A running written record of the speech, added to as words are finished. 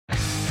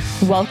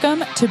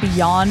Welcome to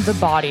Beyond the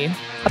Body,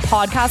 a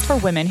podcast for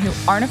women who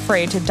aren't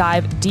afraid to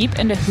dive deep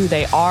into who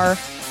they are,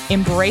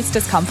 embrace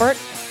discomfort,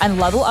 and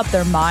level up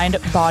their mind,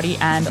 body,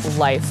 and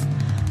life.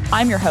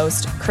 I'm your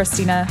host,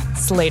 Christina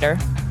Slater.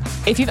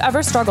 If you've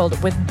ever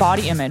struggled with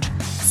body image,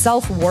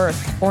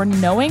 self-worth, or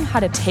knowing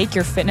how to take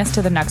your fitness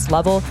to the next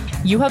level,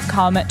 you have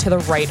come to the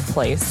right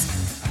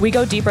place. We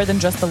go deeper than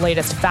just the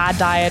latest fad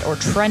diet or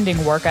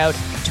trending workout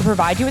to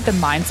provide you with the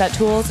mindset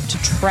tools to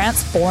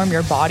transform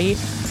your body,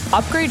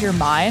 upgrade your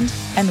mind,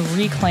 and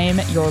reclaim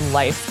your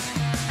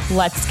life.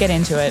 Let's get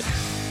into it.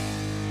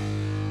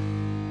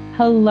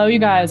 Hello, you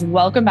guys.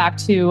 Welcome back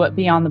to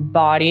Beyond the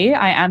Body.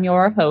 I am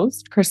your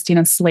host,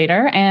 Christina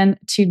Slater, and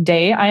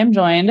today I am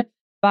joined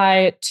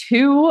by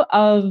two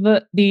of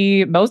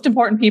the most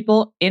important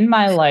people in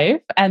my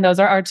life, and those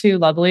are our two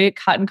lovely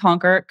Cut and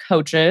Conquer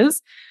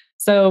coaches.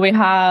 So we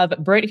have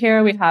Britt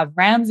here, we have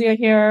Ramsey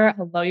here.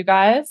 Hello, you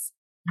guys.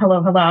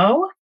 Hello,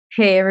 hello.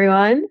 Hey,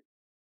 everyone.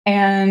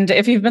 And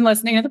if you've been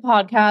listening to the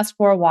podcast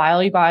for a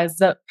while, you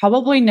guys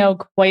probably know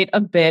quite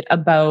a bit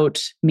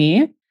about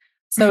me.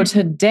 So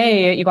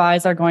today, you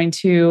guys are going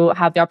to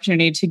have the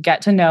opportunity to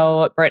get to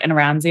know Britt and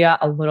Ramsey a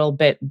little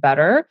bit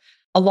better.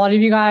 A lot of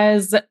you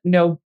guys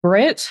know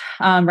Britt.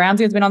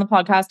 Ramsey has been on the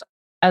podcast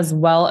as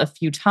well a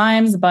few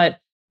times, but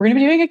we're going to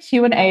be doing a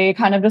Q&A,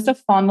 kind of just a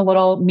fun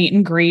little meet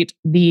and greet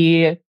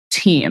the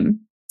team.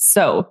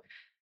 So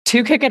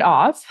to kick it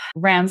off,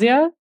 Ramsey,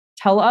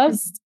 tell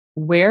us,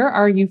 where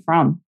are you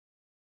from?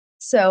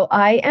 So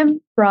I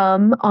am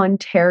from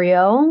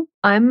Ontario.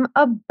 I'm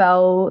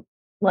about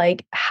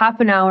half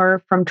an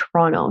hour from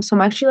Toronto. So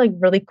I'm actually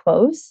really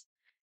close.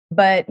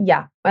 But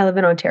yeah, I live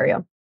in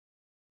Ontario.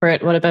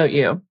 Britt, what about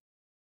you?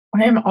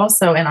 I am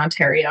also in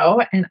Ontario,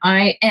 and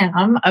I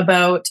am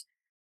about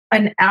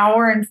an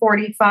hour and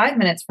 45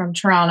 minutes from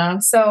Toronto.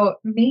 So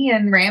me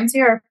and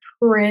Ramsey are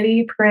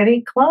pretty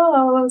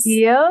close.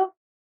 Yep.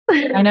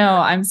 I know.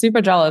 I'm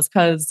super jealous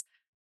because,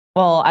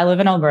 well, I live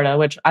in Alberta,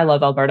 which I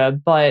love Alberta,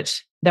 but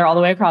they're all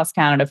the way across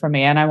Canada from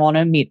me and I want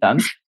to meet them.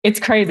 It's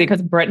crazy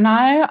because Britt and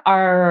I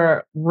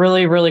are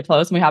really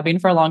close and we have been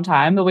for a long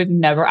time, but we've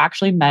never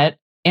actually met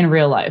in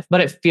real life. But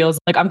it feels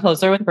like I'm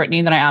closer with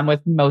Brittany than I am with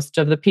most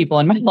of the people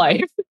in my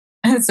life.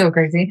 It's so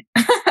crazy.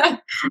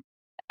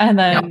 And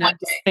then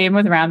same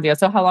with Ramsey.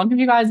 So how long have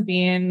you guys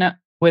been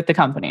with the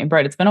company?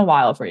 Britt, it's been a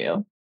while for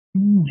you. Oh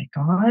my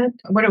God.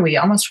 What are we?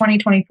 Almost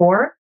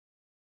 2024?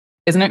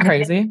 Isn't it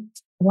crazy?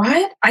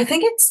 What? I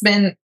think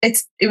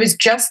it was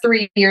just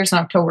 3 years in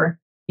October.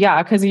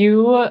 Yeah, because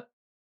you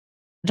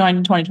joined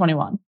in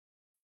 2021.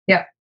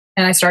 Yeah.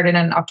 And I started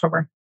in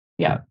October.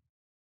 Yeah.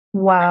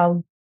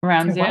 Wow.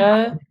 Ramsey.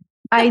 I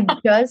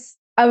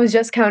was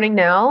just counting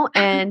now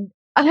and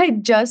I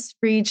just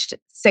reached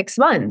 6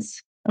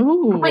 months.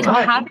 Ooh. Oh my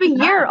God. Half a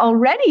year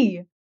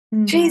already.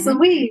 Jeez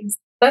Louise.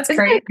 That's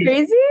Isn't crazy. that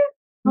crazy?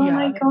 Oh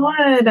my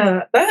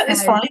God. That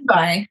is flying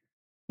by.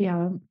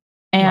 Yeah.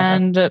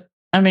 And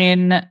I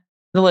mean,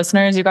 the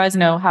listeners, you guys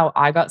know how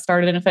I got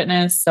started in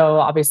fitness. So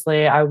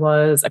obviously I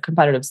was a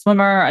competitive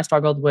swimmer. I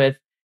struggled with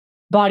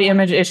body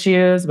image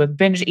issues, with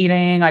binge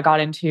eating. I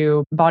got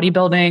into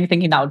bodybuilding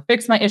thinking that would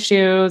fix my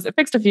issues. It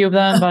fixed a few of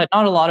them, but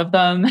not a lot of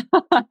them.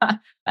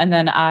 And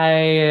then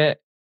I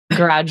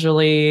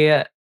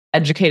gradually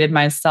educated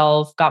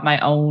myself, got my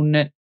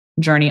own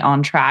journey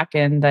on track,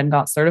 and then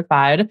got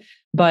certified.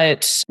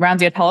 But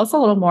Ramsey, tell us a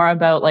little more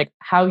about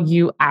how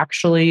you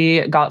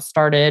actually got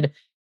started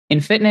in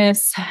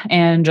fitness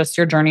and just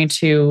your journey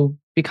to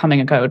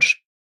becoming a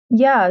coach.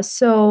 Yeah.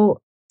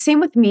 So same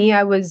with me.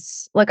 I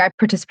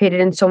participated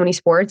in so many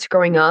sports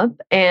growing up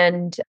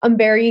and I'm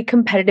very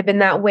competitive in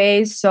that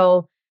way.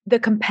 So the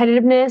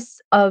competitiveness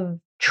of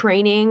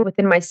training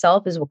within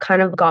myself is what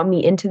kind of got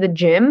me into the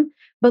gym.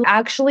 But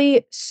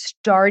actually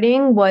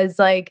starting was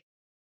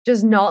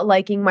just not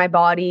liking my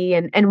body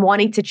and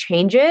wanting to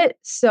change it.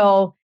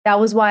 So that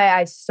was why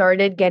I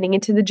started getting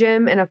into the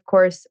gym. And of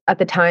course, at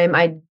the time,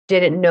 I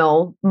didn't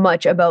know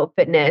much about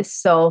fitness.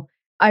 So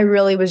I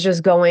really was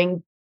just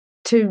going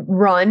to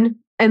run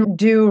and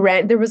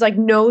there was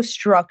no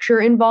structure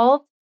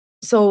involved.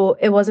 So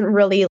it wasn't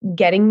really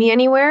getting me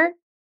anywhere.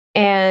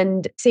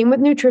 And same with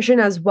nutrition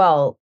as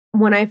well.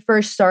 When I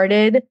first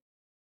started,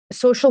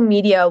 social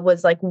media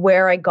was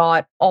where I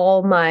got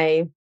all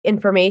my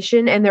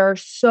information. And there are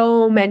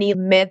so many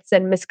myths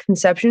and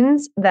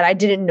misconceptions that I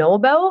didn't know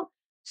about.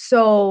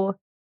 So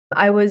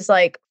I was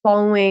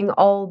following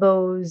all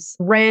those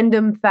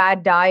random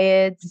fad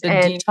diets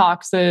and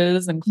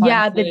detoxes and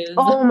cleanses.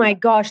 Oh my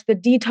gosh, the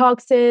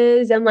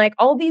detoxes and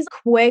all these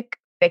quick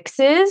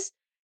fixes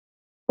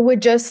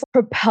would just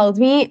propelled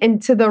me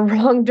into the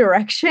wrong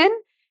direction.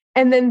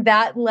 And then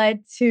that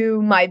led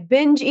to my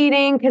binge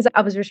eating because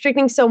I was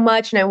restricting so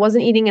much and I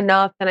wasn't eating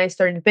enough. And I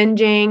started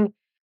binging.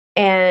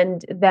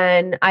 And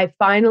then I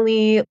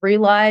finally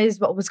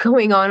realized what was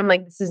going on.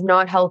 I'm this is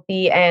not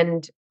healthy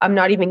and I'm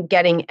not even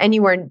getting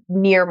anywhere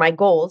near my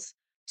goals.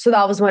 So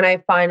that was when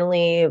I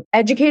finally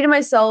educated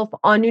myself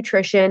on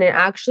nutrition and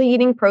actually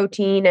eating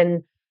protein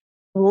and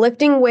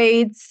lifting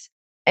weights.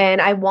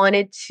 And I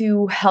wanted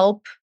to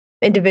help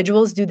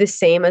individuals do the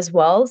same as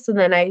well. So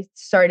then I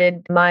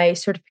started my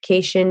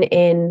certification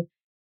in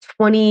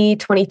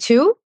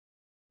 2022.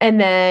 And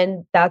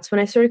then that's when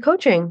I started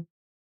coaching.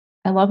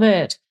 I love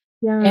it.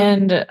 Yeah.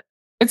 And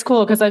it's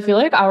cool because I feel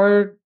like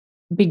our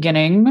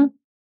beginning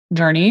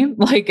journey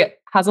like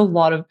has a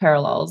lot of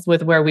parallels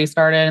with where we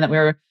started and that we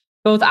were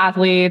both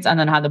athletes and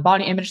then had the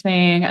body image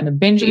thing and the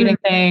binge eating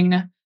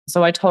thing.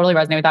 So I totally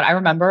resonate with that. I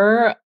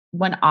remember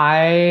when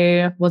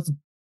I was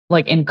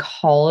like in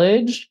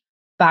college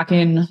back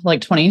in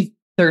like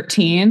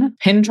 2013,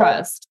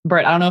 Pinterest.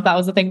 Britt, I don't know if that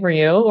was a thing for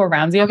you or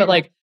Ramsey, but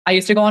like I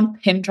used to go on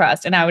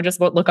Pinterest and I would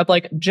just look up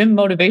like gym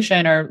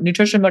motivation or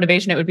nutrition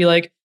motivation. It would be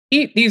like,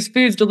 eat these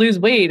foods to lose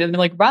weight and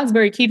like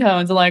raspberry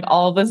ketones and like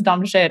all this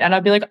dumb shit. And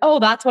I'd be like, oh,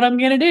 that's what I'm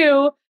going to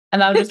do.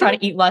 And I would just try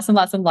to eat less and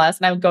less and less.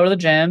 And I would go to the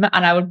gym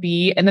and I would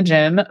be in the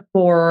gym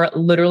for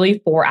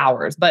literally 4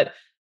 hours. But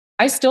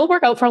I still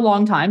work out for a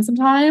long time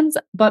sometimes,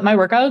 but my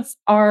workouts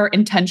are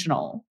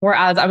intentional.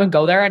 Whereas I would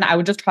go there and I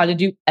would just try to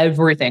do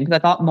everything because I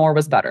thought more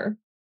was better.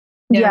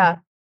 Yeah.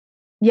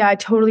 Yeah, I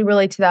totally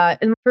relate to that.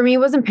 And for me, it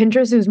wasn't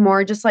Pinterest. It was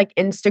more just like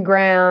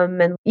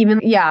Instagram and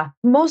even,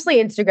 mostly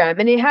Instagram.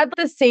 And it had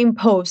the same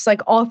posts,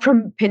 like all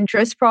from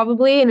Pinterest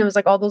probably. And it was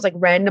like all those like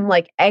random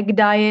like egg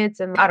diets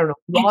and I don't know,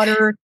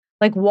 water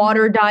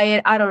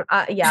diet.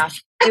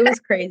 It was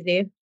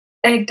crazy.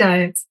 Egg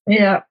diets.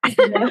 Yeah.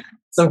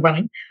 So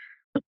funny.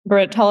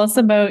 Britt, tell us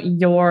about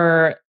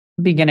your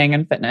beginning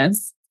in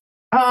fitness.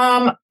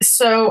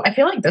 So I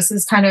feel like this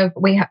is kind of,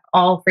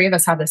 all three of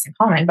us have this in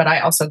common, but I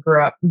also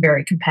grew up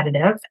very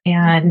competitive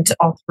and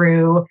all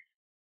through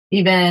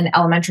even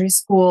elementary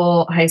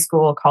school, high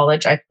school,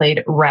 college, I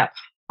played rep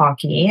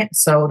hockey.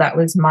 So that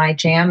was my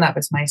jam. That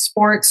was my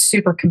sport,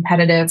 super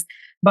competitive.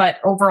 But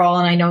overall,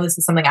 and I know this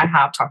is something I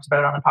have talked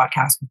about on the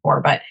podcast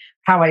before, but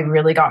how I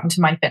really got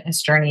into my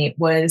fitness journey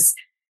was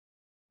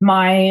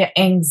my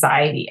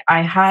anxiety.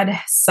 I had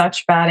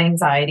such bad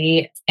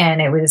anxiety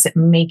and it was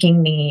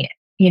making me,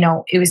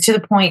 it was to the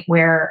point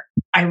where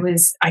I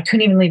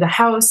couldn't even leave the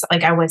house.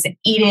 Like I wasn't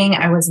eating,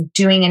 I wasn't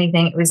doing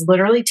anything. It was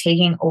literally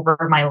taking over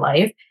my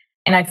life.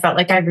 And I felt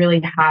like I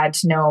really had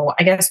to know,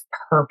 I guess,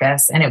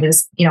 purpose. And it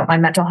was, my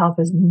mental health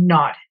was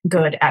not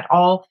good at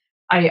all.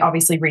 I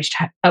obviously reached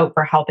out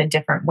for help in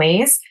different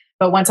ways.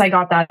 But once I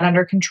got that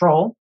under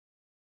control,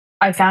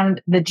 I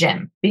found the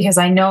gym because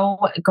I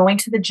know going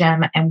to the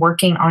gym and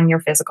working on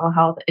your physical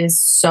health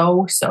is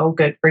so, so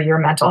good for your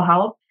mental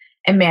health.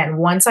 And man,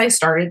 once I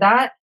started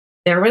that,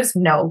 there was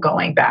no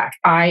going back.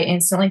 I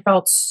instantly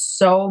felt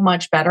so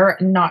much better,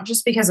 not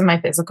just because of my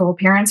physical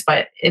appearance,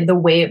 but the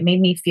way it made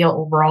me feel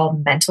overall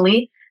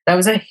mentally. That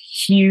was a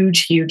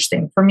huge, huge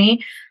thing for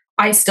me.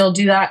 I still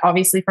do that,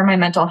 obviously, for my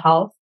mental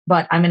health,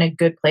 but I'm in a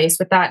good place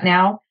with that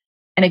now.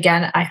 And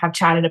again, I have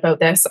chatted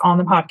about this on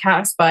the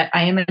podcast, but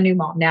I am a new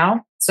mom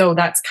now. So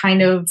that's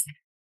kind of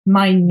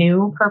my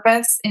new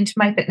purpose into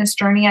my fitness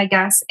journey, I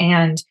guess,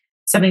 and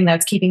something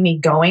that's keeping me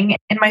going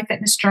in my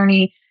fitness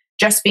journey,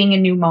 just being a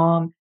new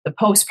mom, the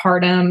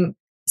postpartum,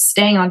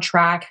 staying on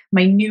track,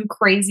 my new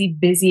crazy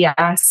busy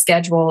ass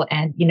schedule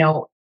and,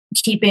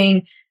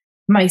 keeping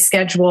my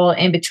schedule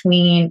in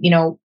between,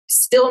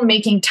 still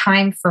making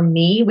time for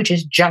me, which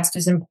is just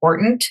as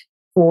important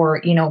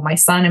for, my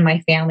son and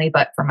my family,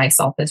 but for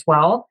myself as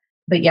well.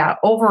 But yeah,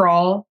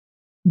 overall,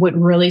 what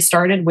really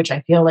started, which I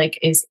feel like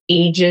is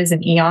ages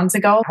and eons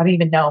ago, I don't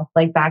even know,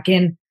 like back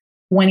in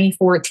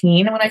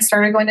 2014 when I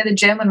started going to the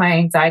gym and my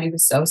anxiety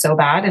was so, so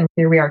bad. And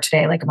here we are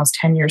today, like almost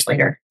 10 years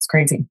later. It's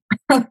crazy.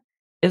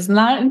 Isn't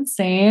that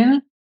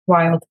insane?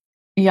 Wild.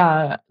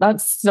 Yeah,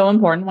 that's so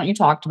important what you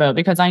talked about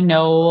because I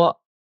know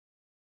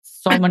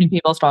so many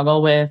people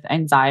struggle with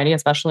anxiety,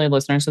 especially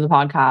listeners to the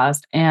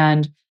podcast.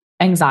 And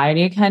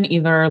anxiety can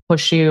either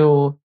push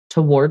you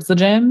towards the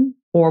gym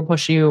or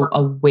push you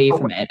away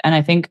from it. And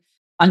I think,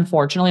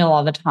 unfortunately, a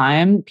lot of the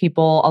time,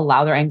 people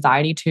allow their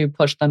anxiety to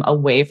push them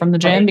away from the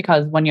gym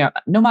because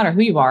no matter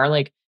who you are,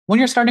 like when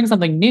you're starting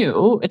something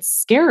new, it's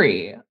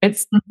scary.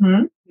 It's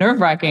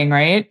nerve-wracking,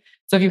 right?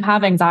 So if you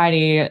have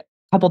anxiety,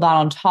 couple that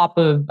on top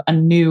of a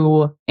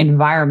new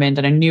environment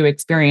and a new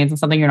experience and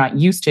something you're not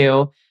used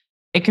to,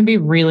 it can be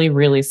really,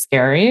 really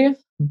scary.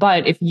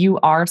 But if you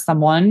are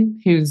someone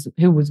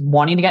who was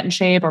wanting to get in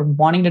shape or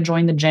wanting to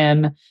join the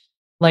gym,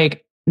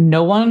 like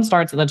no one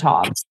starts at the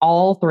top.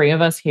 All three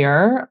of us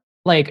here,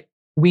 like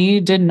we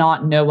did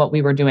not know what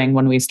we were doing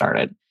when we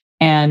started.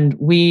 And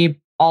we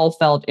all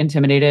felt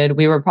intimidated.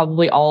 We were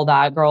probably all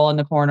that girl in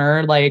the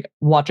corner, like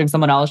watching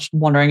someone else,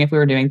 wondering if we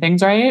were doing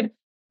things right.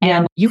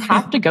 And you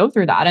have to go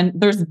through that. And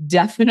there's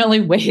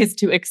definitely ways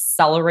to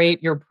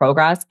accelerate your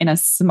progress in a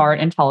smart,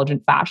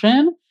 intelligent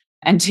fashion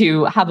and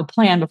to have a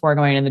plan before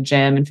going to the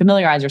gym and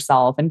familiarize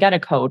yourself and get a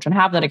coach and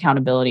have that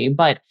accountability.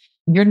 But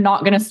you're not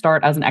going to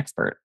start as an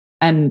expert.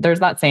 And there's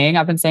that saying,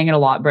 I've been saying it a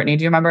lot, Brittany.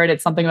 Do you remember it?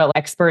 It's something about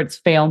experts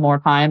fail more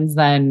times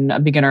than a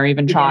beginner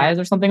even tries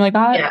or something like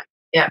that.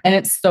 Yeah. And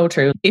it's so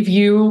true. If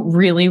you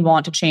really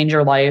want to change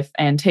your life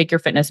and take your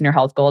fitness and your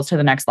health goals to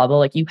the next level,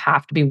 like you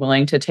have to be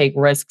willing to take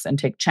risks and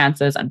take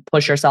chances and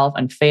push yourself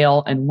and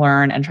fail and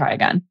learn and try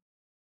again.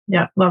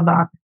 Yeah. Love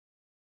that.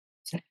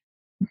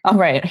 All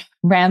right,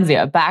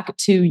 Ramsia, back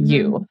to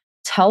you. Mhm.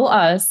 Tell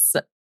us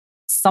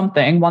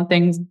something, one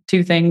thing,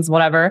 two things,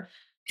 whatever,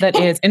 that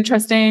is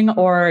interesting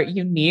or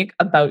unique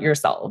about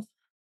yourself.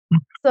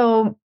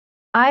 So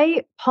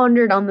I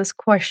pondered on this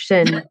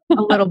question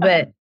a little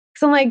bit.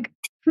 So I'm like,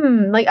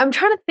 like I'm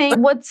trying to think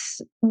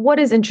what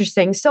is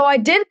interesting. So I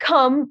did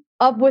come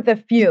up with a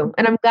few,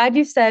 and I'm glad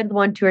you said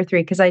one, two, or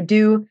three, because I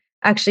do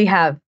actually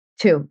have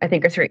two, I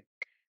think, or three.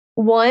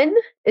 One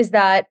is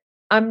that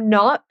I'm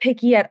not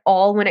picky at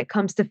all when it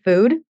comes to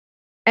food.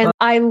 And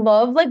I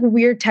love like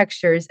weird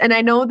textures. And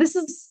I know this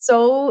is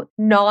so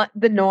not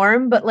the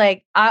norm, but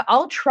like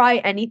I'll try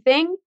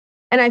anything.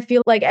 And I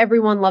feel like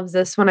everyone loves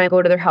this when I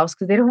go to their house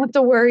because they don't have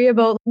to worry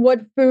about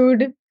what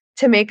food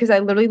to make because I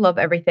literally love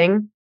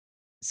everything.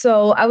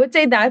 So I would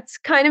say that's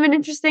kind of an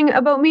interesting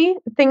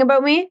thing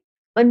about me.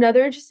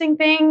 Another interesting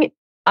thing,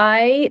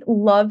 I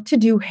love to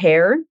do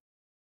hair,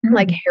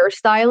 like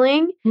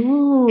hairstyling.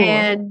 Ooh.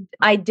 And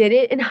I did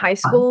it in high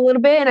school a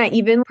little bit. And I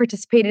even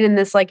participated in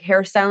this like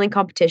hairstyling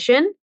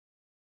competition.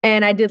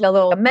 And I did a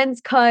little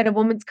men's cut, a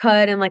woman's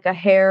cut, and like a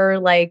hair,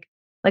 like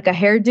a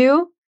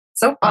hairdo.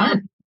 So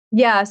fun.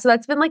 Yeah, so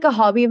that's been like a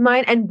hobby of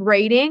mine. And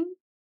braiding,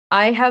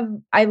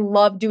 I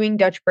love doing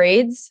Dutch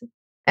braids.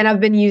 And I've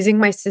been using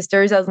my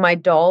sisters as my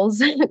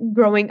dolls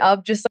growing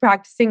up, just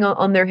practicing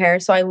on their hair.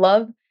 So I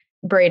love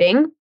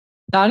braiding.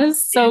 That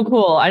is so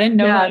cool. I didn't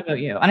know Yeah. that about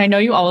you. And I know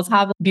you always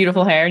have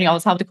beautiful hair and you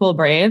always have the cool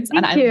braids.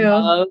 Thank and you. I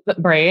love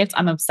braids.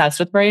 I'm obsessed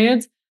with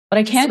braids, but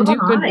I can't So do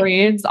am good I.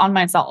 braids on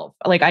myself.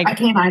 Like I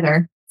can't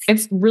either.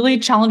 it's really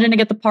challenging to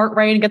get the part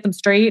right and get them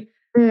straight.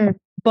 Mm.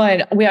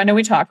 But I know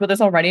we talked about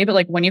this already, but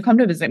like when you come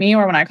to visit me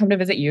or when I come to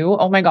visit you,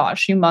 oh my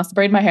gosh, you must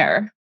braid my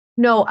hair.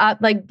 No,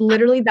 like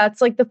literally,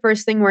 that's like the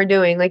first thing we're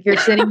doing. Like you're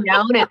sitting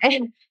down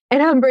and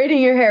I'm braiding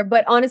your hair.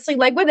 But honestly,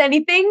 like with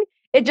anything,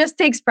 it just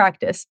takes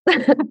practice.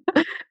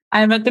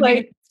 I'm at the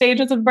Like-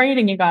 stages of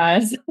braiding, you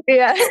guys.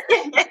 Yeah.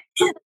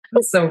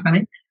 That's so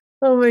funny.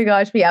 Oh my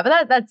gosh. But yeah,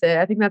 but that's it.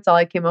 I think that's all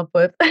I came up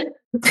with. I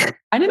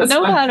didn't That's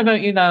know fun. that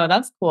about you though.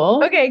 That's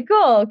cool. Okay,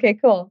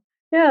 cool.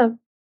 Yeah.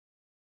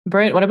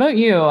 Britt, what about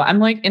you? I'm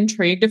like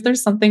intrigued if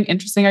there's something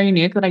interesting or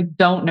unique that I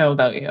don't know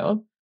about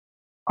you.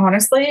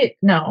 Honestly,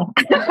 no.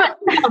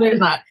 No, there's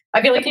not.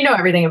 I feel like you know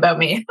everything about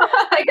me.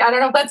 Like, I don't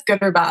know if that's good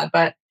or bad,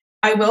 but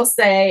I will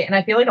say, and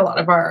I feel like a lot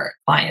of our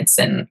clients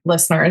and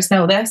listeners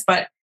know this,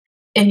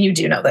 and you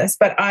do know this,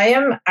 but I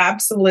am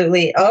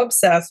absolutely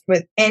obsessed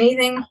with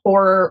anything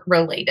horror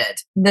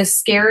related. The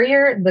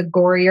scarier, the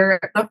gorier,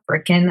 the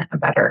freaking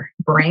better.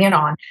 Bring it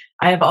on.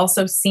 I have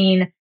also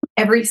seen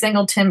every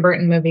single Tim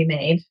Burton movie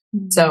made.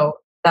 So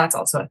that's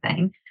also a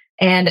thing.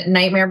 And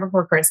Nightmare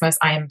Before Christmas,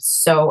 I am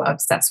so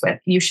obsessed with.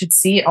 You should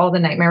see all the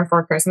Nightmare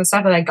Before Christmas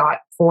stuff that I got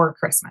for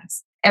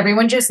Christmas.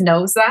 Everyone just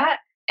knows that.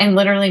 And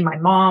literally my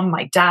mom,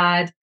 my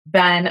dad,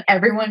 Ben,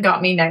 everyone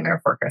got me Nightmare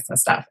Before Christmas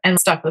stuff and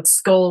stuff with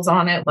skulls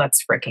on it.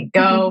 Let's freaking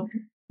go.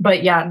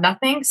 But yeah,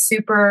 nothing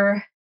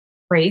super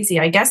crazy,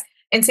 I guess.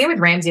 And same with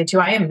Ramsey too.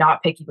 I am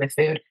not picky with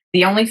food.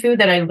 The only food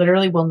that I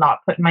literally will not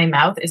put in my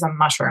mouth is a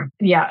mushroom.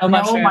 Yeah, Oh, no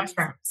mushrooms.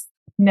 mushrooms.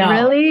 No,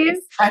 Really?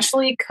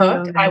 especially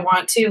cooked. Okay. I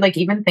want to like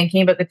even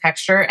thinking about the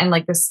texture and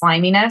like the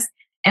sliminess.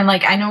 And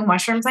like I know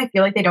mushrooms, I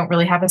feel like they don't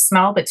really have a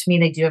smell, but to me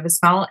they do have a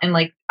smell. And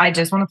like I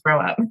just want to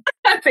throw up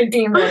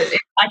thinking that it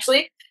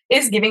actually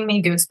is giving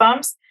me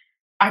goosebumps.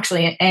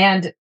 Actually,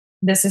 and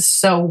this is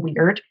so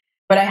weird,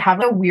 but I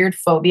have a weird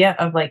phobia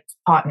of like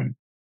cotton.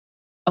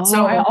 Oh,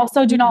 So- I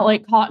also do not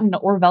like cotton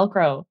or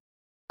Velcro.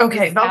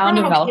 Okay, The sound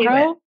of I'm okay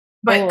Velcro. with.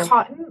 But Oh.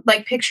 cotton,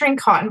 like picturing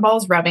cotton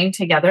balls rubbing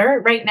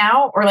together right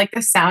now, or like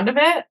the sound of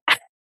it.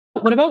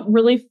 What about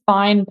really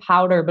fine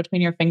powder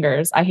between your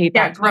fingers? I hate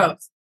Yeah, that. too.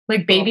 gross.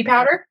 Like baby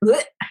powder.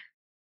 Blech.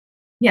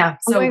 Yeah.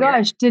 Oh So my weird.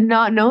 gosh, did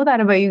not know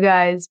that about you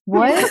guys.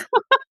 What?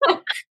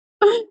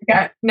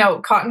 Yeah. No,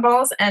 cotton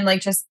balls and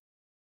like just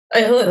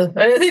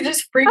they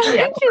just freak me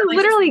out. She's Like,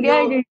 literally just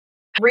real- gagging.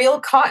 Real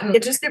cotton.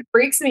 It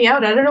freaks me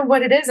out. I don't know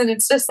what it is. And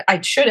it's just I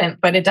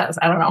shouldn't, but it does.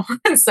 I don't know.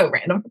 It's so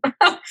random.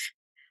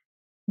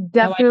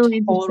 Definitely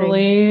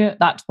interesting.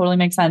 That totally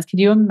makes sense. Could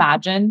you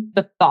imagine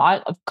the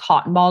thought of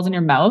cotton balls in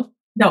your mouth?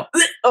 No.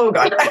 Oh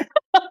god.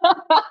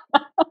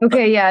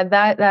 Okay, yeah,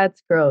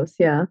 that's gross.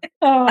 Yeah.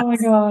 Oh my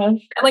gosh.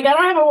 Like I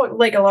don't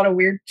have a lot of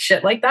weird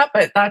shit like that,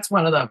 but that's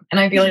one of them. And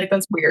I feel like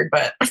that's weird,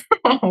 but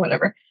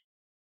whatever.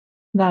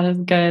 That is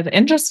good.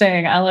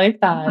 Interesting. I like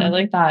that. I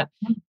like that.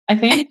 I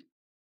think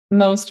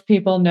most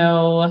people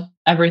know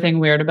everything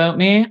weird about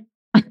me.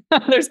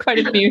 There's quite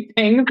a few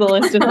things. The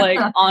list is like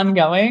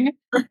ongoing.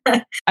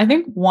 I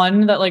think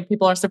one that like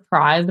people are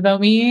surprised about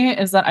me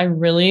is that I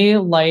really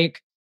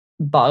like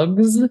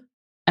bugs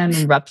and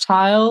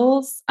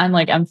reptiles and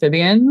like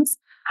amphibians.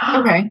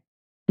 Okay.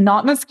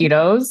 Not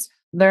mosquitoes.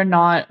 They're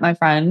not my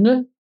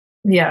friend,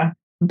 Yeah.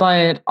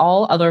 but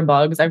all other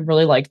bugs, I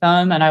really like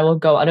them and I will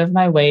go out of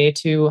my way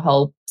to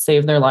help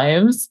save their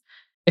lives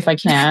if I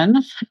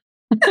can.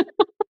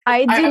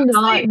 I did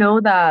not honestly- know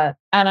that.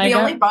 And The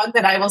only bug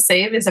that I will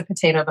save is a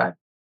potato bug.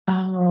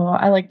 Oh,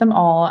 I like them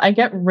all. I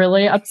get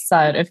really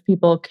upset if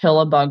people kill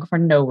a bug for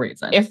no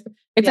reason. If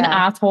it's an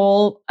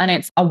asshole and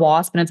it's a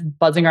wasp and it's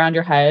buzzing around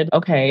your head,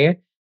 okay.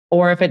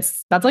 Or if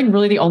that's like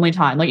really the only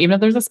time. Like even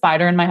if there's a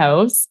spider in my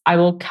house, I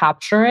will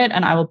capture it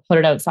and I will put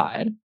it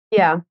outside.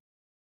 Yeah.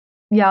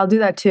 Yeah, I'll do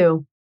that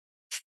too.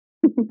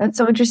 That's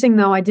so interesting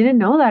though. I didn't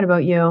know that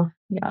about you.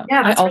 Yeah.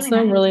 I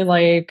also really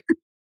like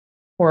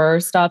horror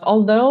stuff.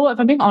 Although, if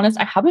I'm being honest,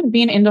 I haven't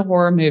been into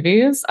horror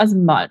movies as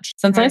much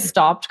since I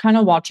stopped kind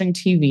of watching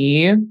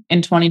TV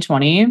in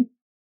 2020.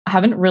 I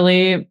haven't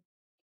really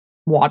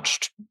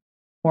watched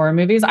horror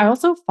movies. I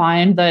also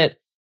find that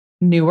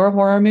newer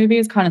horror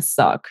movies kind of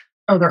suck.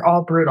 Oh, they're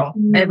all brutal.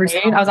 I was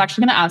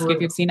actually going to ask you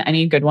if you've seen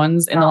any good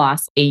ones in the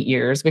last 8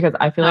 years, because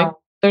I feel like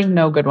there's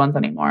no good ones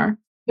anymore.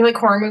 I feel like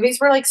horror movies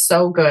were like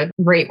so good.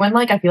 Right when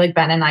like I feel like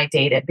Ben and I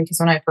dated, because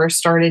when I first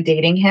started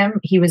dating him,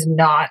 he was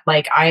not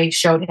like, I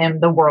showed him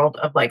the world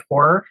of like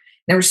horror.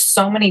 There were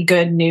so many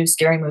good new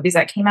scary movies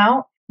that came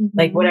out,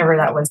 like whatever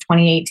that was,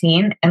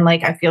 2018. And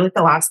like I feel like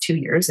the last 2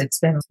 years it's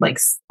been like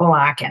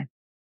slacking.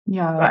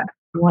 Yeah.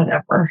 But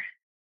whatever.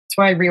 That's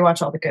why I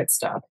rewatch all the good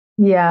stuff.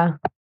 Yeah.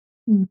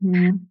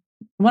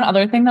 One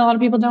other thing that a lot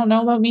of people don't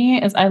know about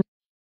me is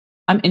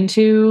I'm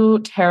into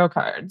tarot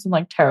cards and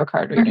like tarot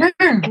card reading.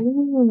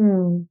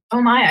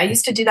 Oh my, I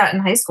used to do that in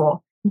high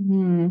school.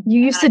 You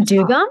used to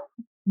do them?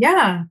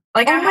 Yeah.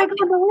 Like oh my God,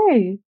 no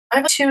way. I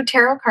have 2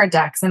 tarot card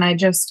decks and I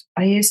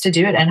used to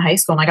do it in high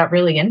school and I got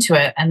really into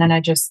it and then I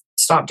just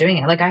stopped doing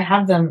it. Like I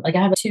have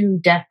 2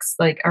 decks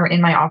like are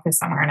in my office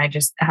somewhere and I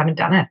just haven't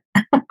done it.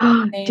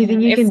 Do you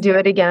think you can do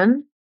it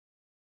again?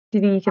 Do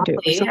you think you can do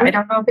it? I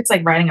don't know if it's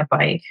like riding a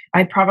bike.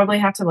 I'd probably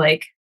have to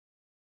like,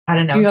 I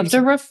don't know. You have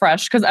to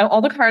refresh because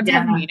all the cards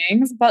have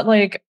meanings, but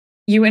like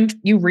you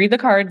read the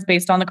cards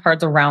based on the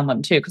cards around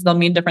them too, because they'll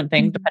mean different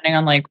things depending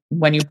on like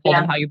when you pull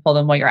them, how you pull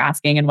them, what you're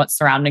asking, and what's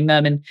surrounding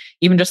them, and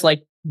even just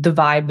like the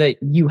vibe that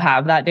you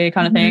have that day,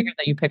 kind of thing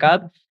that you pick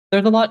up.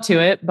 There's a lot to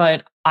it,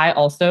 but I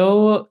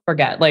also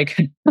forget. Like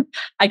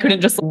I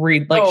couldn't just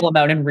read pull them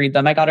out and read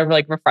them. I got to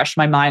like refresh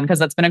my mind because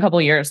it's been a couple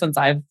of years since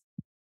I've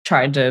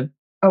tried to.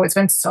 Oh, it's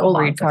been so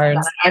long. Read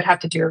cards. I'd have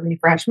to do a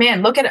refresh.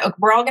 Man, look at it.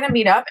 We're all going to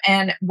meet up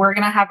and we're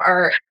going to have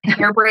our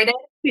hair braided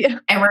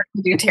and we're going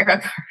to do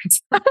tarot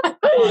cards.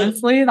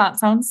 Honestly, that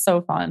sounds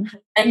so fun.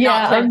 And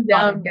I'm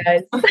down,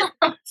 guys.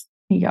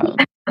 Yeah.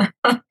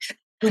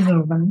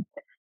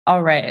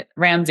 All right,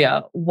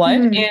 Ramsia, what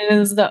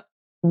is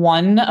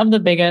one of the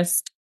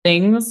biggest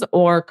things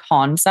or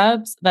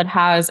concepts that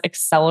has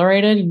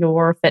accelerated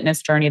your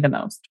fitness journey the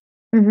most?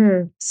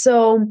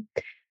 So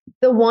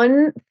the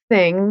one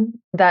thing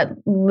that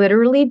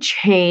literally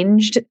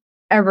changed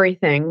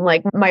everything,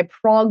 like my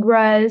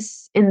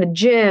progress in the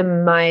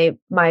gym, my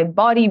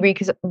body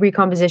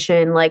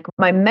recomposition, like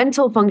my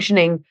mental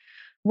functioning,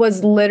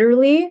 was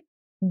literally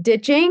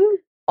ditching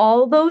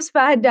all those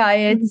fad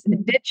diets,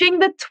 ditching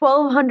the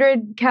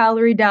 1,200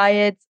 calorie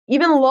diets,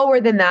 even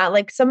lower than that.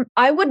 Like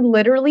I would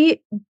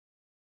literally,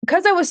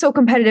 because I was so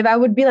competitive, I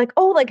would be like,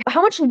 oh, like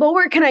how much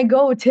lower can I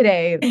go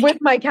today with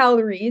my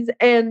calories?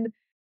 And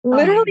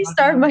literally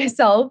starve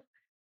myself.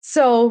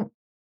 So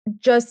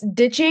just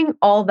ditching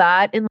all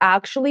that and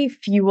actually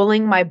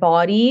fueling my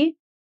body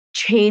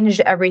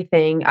changed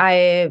everything.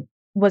 I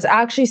was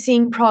actually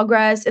seeing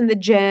progress in the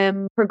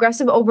gym,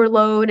 progressive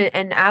overload,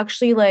 and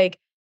actually like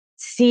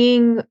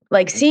seeing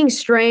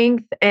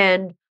strength,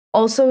 and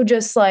also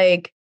just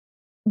like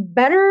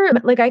better,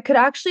 like I could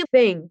actually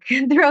think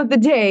throughout the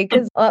day,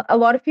 because a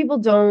lot of people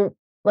don't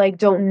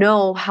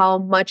know how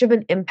much of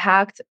an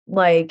impact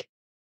like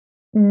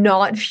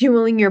not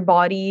fueling your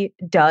body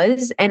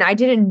does. And I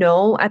didn't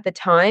know at the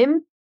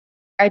time.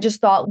 I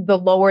just thought the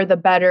lower the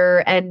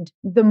better, and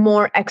the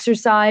more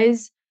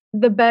exercise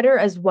the better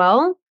as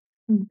well.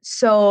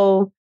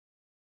 So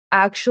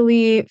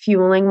actually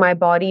fueling my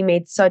body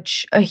made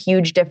such a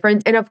huge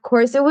difference. And of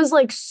course it was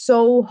like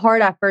so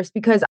hard at first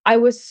because I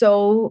was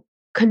so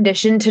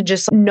conditioned to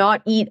just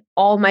not eat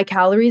all my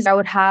calories. I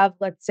would have,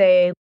 let's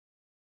say,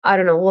 I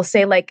don't know, we'll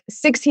say like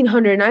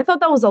 1,600. And I thought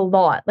that was a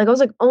lot. Like I was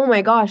like, oh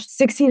my gosh,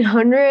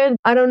 1,600?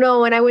 I don't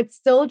know. And I would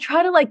still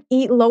try to like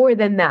eat lower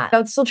than that.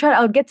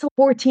 I would get to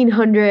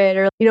 1,400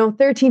 or,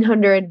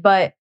 1,300,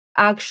 but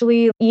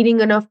actually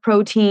eating enough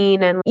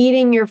protein and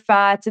eating your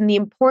fats, and the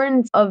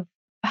importance of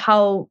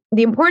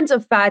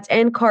fats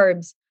and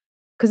carbs,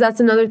 because that's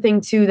another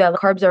thing too, that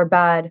carbs are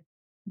bad,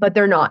 but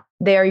they're not.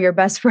 They are your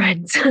best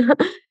friends.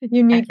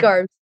 You need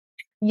carbs.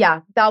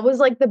 Yeah, that was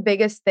like the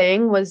biggest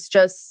thing, was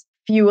just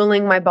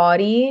fueling my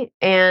body.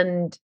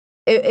 And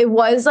it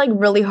was like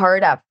really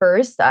hard at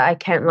first. I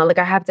can't, like,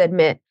 I have to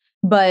admit,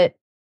 but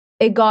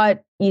it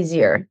got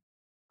easier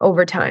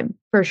over time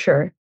for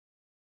sure.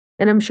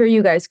 And I'm sure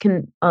you guys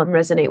can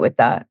resonate with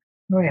that.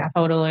 Oh yeah,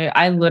 totally.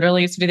 I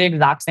literally used to do the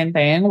exact same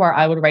thing where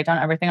I would write down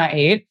everything I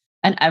ate,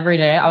 and every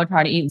day I would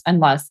try to eat and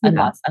less and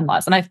less and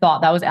less. And I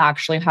thought that was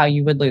actually how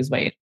you would lose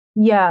weight.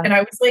 Yeah. And I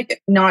was like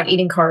not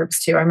eating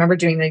carbs too. I remember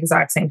doing the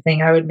exact same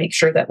thing. I would make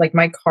sure that like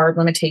my carb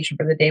limitation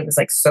for the day was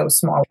like so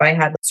small. If I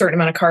had a certain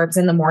amount of carbs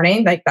in the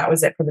morning, like that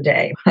was it for the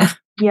day.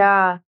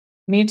 Yeah.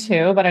 Me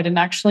too, but I didn't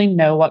actually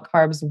know what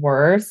carbs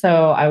were.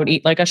 So I would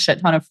eat like a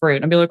shit ton of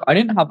fruit and be like, I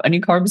didn't have any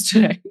carbs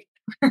today.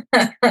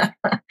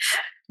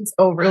 Just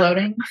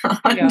overloading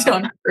on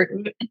Yeah.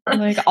 fruit.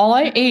 Like all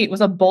I ate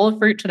was a bowl of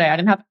fruit today. I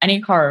didn't have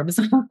any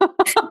carbs. Oh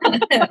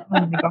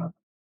my God.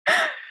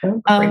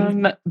 So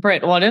crazy.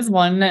 Britt, what is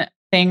one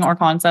thing or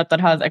concept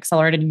that has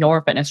accelerated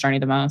your fitness journey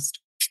the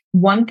most?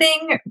 One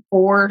thing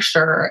for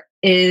sure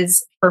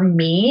is for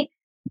me,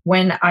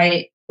 when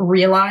I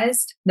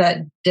realized that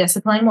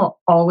discipline will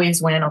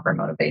always win over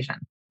motivation.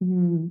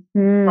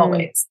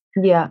 Always.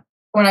 Yeah.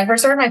 When I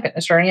first started my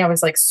fitness journey, I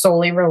was like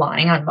solely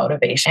relying on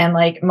motivation. And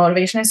like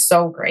motivation is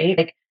so great.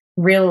 Like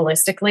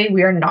realistically,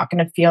 we are not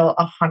going to feel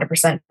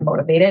 100%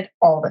 motivated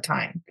all the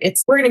time.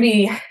 We're going to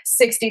be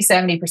 60,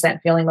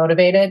 70% feeling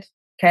motivated.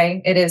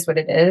 Okay. It is what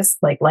it is.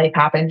 Like life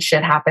happens,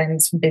 shit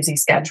happens, busy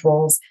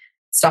schedules,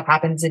 stuff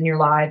happens in your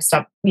life,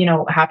 stuff,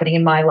 happening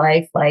in my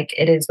life. Like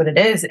it is what it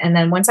is. And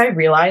then once I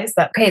realized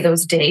that, okay,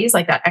 those days,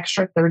 like that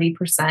extra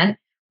 30%,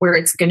 where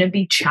it's going to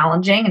be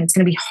challenging and it's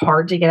going to be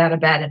hard to get out of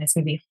bed and it's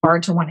going to be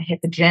hard to want to hit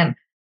the gym.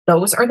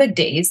 Those are the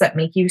days that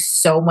make you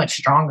so much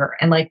stronger.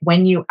 And like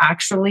when you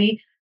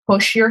actually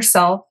push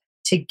yourself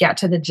to get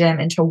to the gym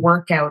and to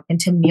work out and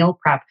to meal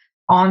prep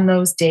on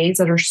those days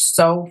that are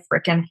so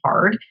freaking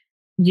hard,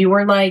 you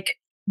are like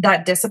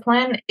that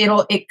discipline.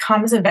 It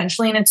comes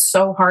eventually and it's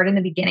so hard in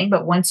the beginning,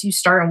 but once you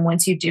start and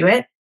once you do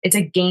it, it's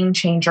a game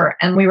changer.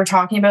 And we were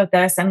talking about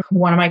this, and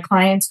one of my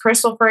clients,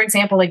 Crystal, for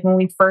example, like when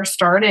we first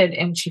started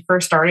and she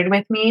first started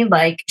with me,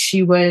 like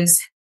she was,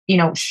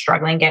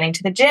 struggling getting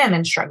to the gym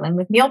and struggling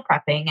with meal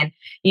prepping.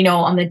 And,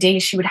 on the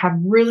days she would have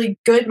really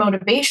good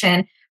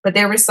motivation, but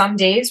there was some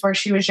days where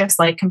she was just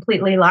like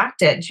completely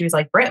lacked it. She was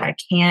like, Britt, I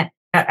can't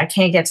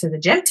get to the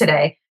gym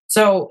today.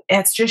 So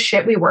it's just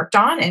shit we worked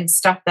on and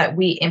stuff that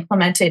we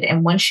implemented.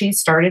 And when she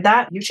started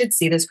that, you should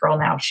see this girl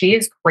now. She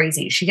is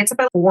crazy. She gets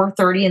up at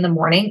 4:30 in the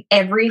morning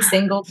every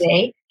single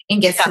day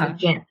and gets to the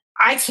gym.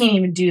 I can't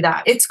even do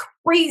that. It's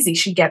crazy.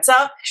 She gets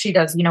up, she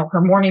does,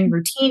 her morning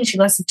routine. She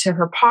listens to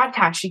her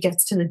podcast. She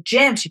gets to the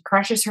gym. She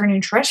crushes her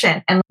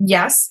nutrition. And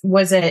yes,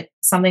 was it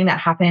something that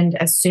happened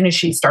as soon as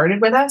she started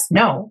with us?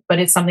 No, but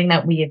it's something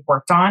that we had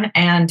worked on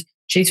and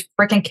she's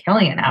freaking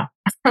killing it now.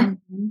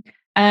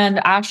 And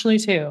Ashley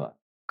too.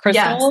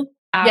 Crystal,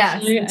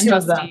 Ashley, and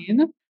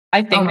Justine.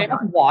 I think they've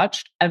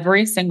watched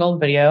every single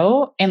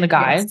video in the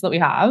guides that we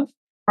have.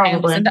 Probably.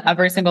 And listened to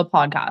every single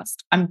podcast.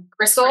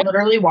 Crystal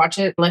literally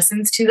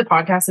listens to the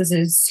podcast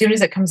as soon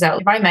as it comes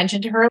out. If I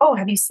mentioned to her, oh,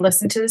 have you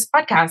listened to this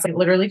podcast? It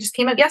literally just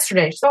came out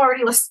yesterday. She's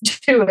already listened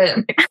to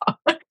it.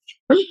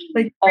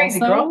 Like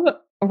crazy also,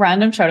 girl. A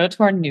random shout out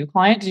to our new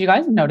client. Did you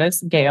guys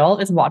notice Gail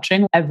is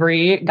watching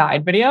every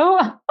guide video?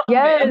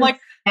 Yes. I'm like,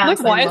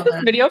 yes, why is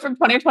this video from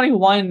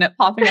 2021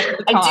 popping up at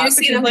the top? I do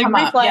see them come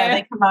up. Yeah,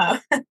 they come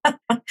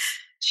up.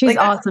 She's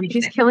awesome.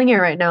 She's killing it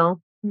right now.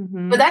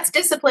 Mm-hmm. But that's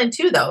discipline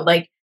too, though.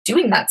 Like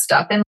doing that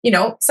stuff. And,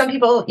 some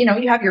people,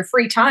 you have your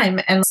free time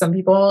and some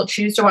people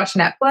choose to watch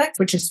Netflix,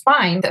 which is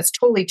fine. That's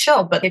totally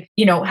chill. But if,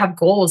 have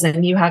goals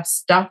and you have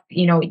stuff,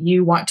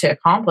 you want to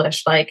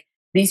accomplish, like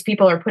these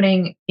people are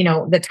putting,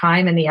 the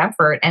time and the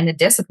effort and the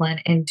discipline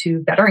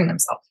into bettering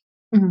themselves.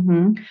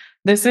 Mm-hmm.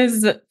 This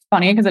is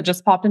funny because it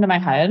just popped into my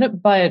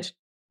head, but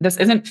this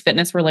isn't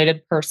fitness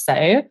related per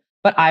se.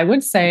 But I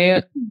would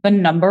say the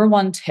number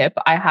one tip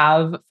I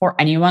have for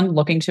anyone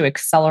looking to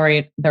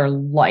accelerate their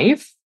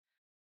life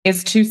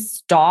is to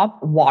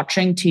stop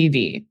watching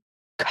TV.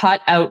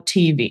 Cut out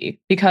TV.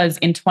 Because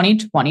in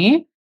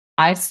 2020,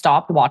 I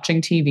stopped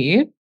watching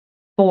TV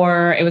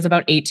it was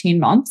about 18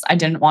 months. I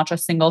didn't watch a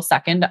single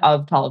second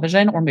of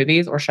television or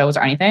movies or shows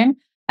or anything.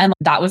 And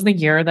that was the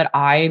year that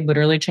I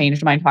literally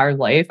changed my entire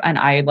life. And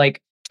I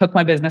took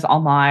my business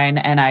online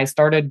and I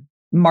started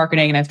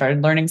marketing and I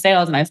started learning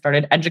sales and I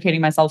started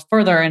educating myself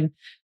further in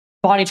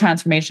body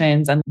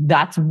transformations. And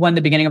that's when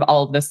the beginning of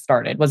all of this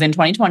started, was in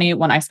 2020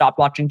 when I stopped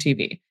watching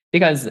TV.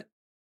 Because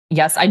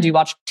yes, I do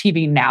watch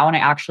TV now and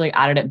I actually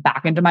added it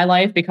back into my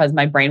life because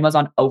my brain was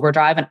on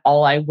overdrive and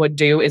all I would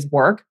do is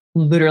work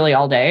literally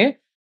all day.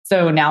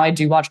 So now I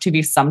do watch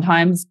TV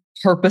sometimes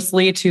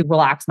purposely to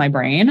relax my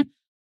brain,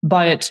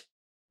 but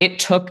it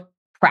took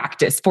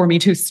practice for me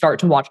to start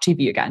to watch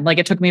TV again.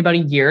 It took me about a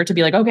year to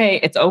be like, okay,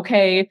 it's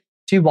okay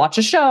to watch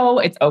a show.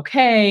 It's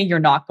okay. You're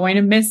not going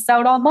to miss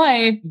out on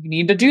life. You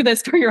need to do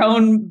this for your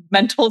own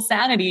mental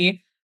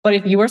sanity. But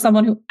if you are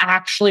someone who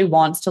actually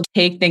wants to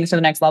take things to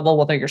the next level,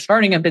 whether you're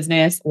starting a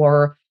business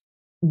or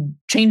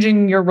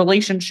changing your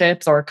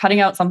relationships or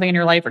cutting out something in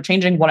your life or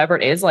changing whatever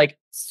it is,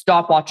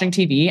 stop watching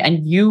TV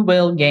and you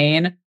will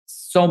gain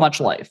so much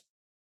life.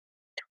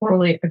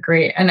 Totally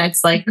agree. And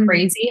it's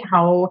crazy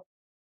how,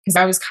 because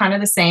I was kind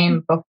of the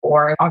same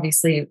before.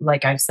 Obviously,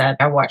 like I've said,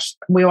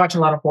 we watch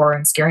a lot of horror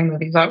and scary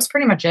movies. That was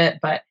pretty much it.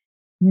 But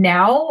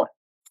now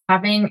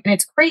and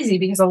it's crazy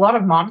because a lot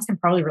of moms can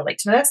probably relate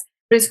to this,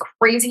 but it's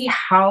crazy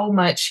how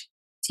much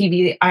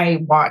TV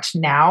I watch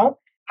now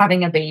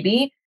having a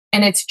baby.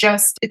 And it's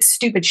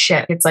stupid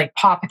shit. It's like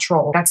Paw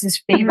Patrol. That's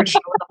his favorite show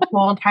in the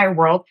whole entire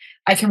world.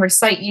 I can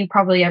recite you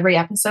probably every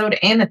episode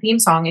and the theme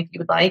song if you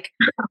would like.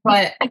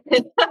 But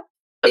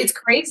it's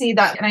crazy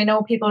that, and I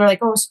know people are like,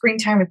 oh, screen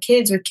time with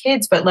kids,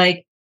 but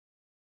like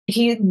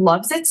he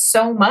loves it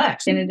so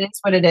much and it is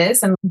what it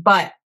is.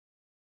 But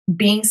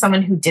being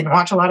someone who didn't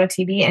watch a lot of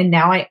TV and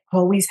now I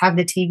always have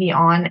the TV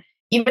on,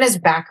 even as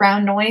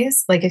background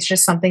noise, like it's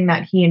just something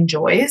that he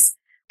enjoys.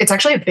 It's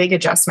actually a big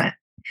adjustment.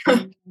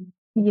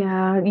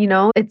 Yeah,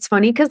 it's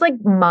funny because like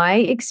my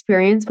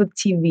experience with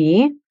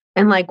TV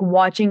and like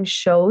watching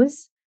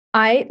shows,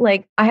 I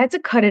had to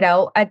cut it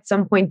out at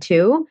some point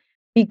too,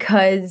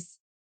 because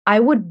I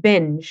would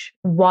binge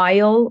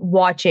while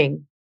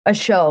watching a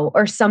show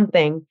or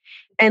something.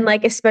 And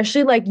like,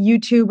 especially like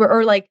YouTube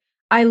or like,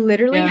 I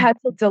literally had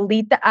to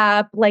delete the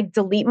app, like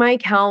delete my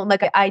account.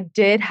 Like I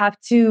did have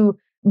to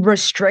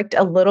restrict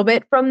a little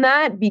bit from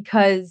that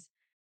because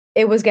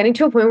it was getting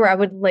to a point where I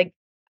would like,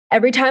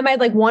 every time I'd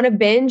like want to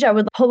binge, I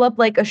would pull up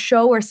like a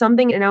show or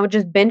something and I would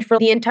just binge for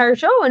the entire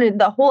show. And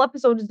the whole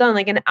episode is done,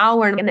 like an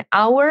hour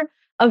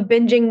of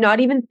binging, not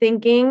even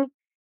thinking.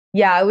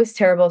 Yeah, it was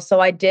terrible.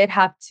 So I did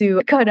have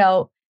to cut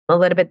out a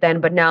little bit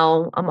then, but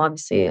now I'm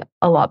obviously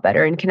a lot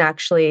better and can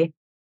actually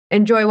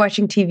enjoy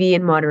watching TV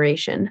in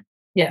moderation.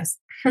 Yes.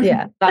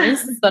 Yeah. That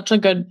is such a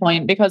good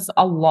point because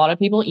a lot of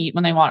people eat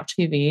when they watch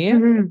TV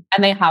and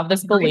they have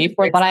this belief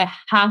where that I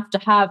have to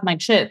have my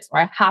chips or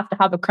I have to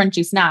have a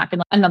crunchy snack.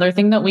 And another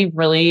thing that we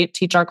really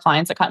teach our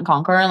clients at Cut and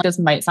Conquer, and this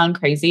might sound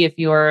crazy if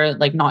you're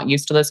like not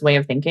used to this way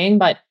of thinking,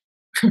 but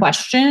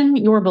question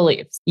your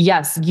beliefs.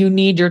 Yes, you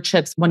need your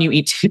chips when you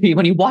eat TV,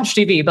 when you watch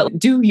TV, but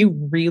do you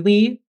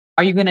really?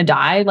 Are you going to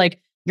die? Like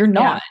you're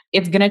not.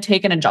 It's going to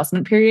take an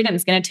adjustment period and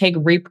it's going to take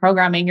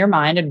reprogramming your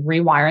mind and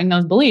rewiring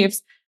those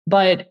beliefs.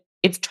 But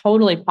it's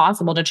totally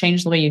possible to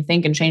change the way you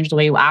think and change the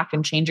way you act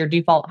and change your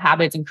default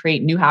habits and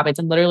create new habits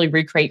and literally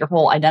recreate your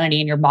whole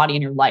identity in your body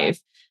and your life.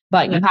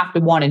 But you have to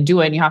want to do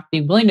it and you have to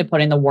be willing to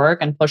put in the work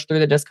and push through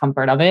the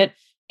discomfort of it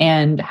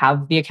and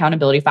have the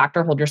accountability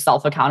factor, hold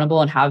yourself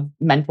accountable and have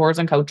mentors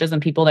and coaches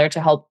and people there to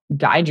help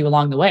guide you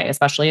along the way,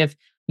 especially if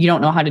you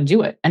don't know how to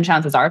do it. And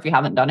chances are, if you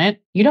haven't done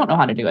it, you don't know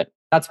how to do it.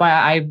 That's why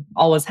I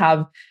always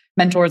have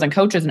mentors and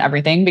coaches and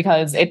everything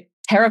because it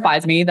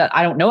terrifies me that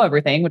I don't know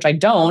everything, which I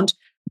don't.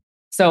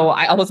 So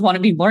I always want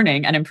to be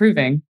learning and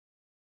improving.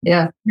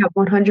 Yeah,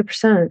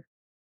 100%.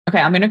 Okay,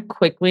 I'm going to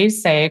quickly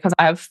say, because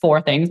I have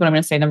 4 things, but I'm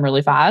going to say them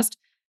really fast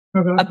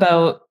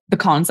about the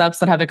concepts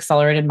that have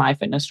accelerated my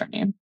fitness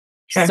journey.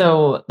 Okay.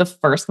 So the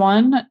first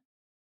one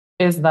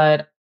is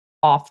that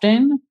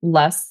often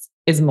less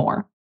is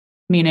more,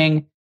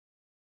 meaning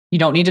you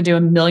don't need to do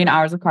 1 million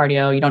hours of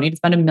cardio. You don't need to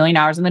spend 1 million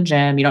hours in the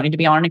gym. You don't need to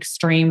be on an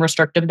extreme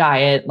restrictive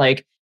diet.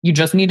 Like you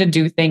just need to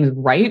do things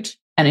right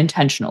and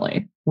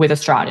intentionally with a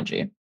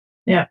strategy.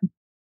 Yeah.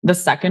 The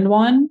second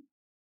one,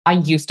 I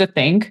used to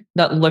think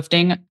that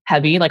lifting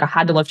heavy, like I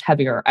had to lift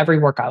heavier every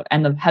workout.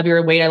 And the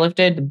heavier weight I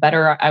lifted, the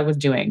better I was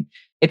doing.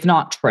 It's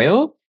not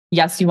true.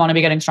 Yes, you want to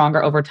be getting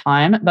stronger over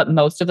time, but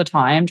most of the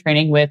time,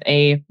 training with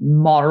a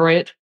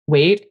moderate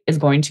weight is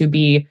going to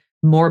be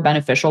more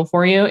beneficial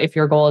for you if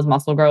your goal is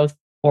muscle growth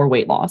or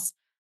weight loss.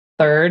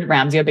 Third,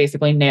 Ramsey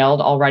basically nailed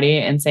already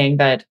in saying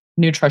that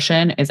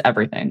nutrition is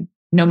everything.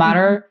 No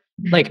matter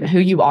like who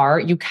you are,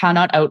 you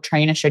cannot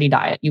out-train a shitty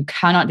diet. You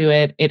cannot do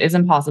it. It is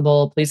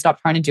impossible. Please stop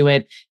trying to do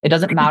it. It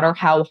doesn't matter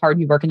how hard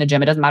you work in the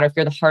gym. It doesn't matter if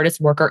you're the hardest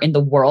worker in the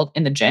world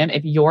in the gym.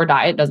 If your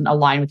diet doesn't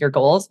align with your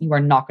goals, you are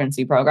not going to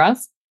see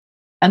progress.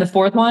 And the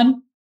fourth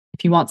one,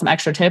 if you want some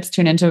extra tips,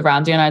 tune into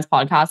Ramsey and I's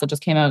podcast that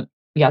just came out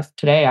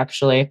today,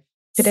 actually.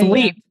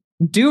 Sleep.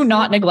 Yeah. Do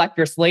not neglect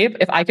your sleep.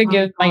 If I could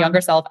give my younger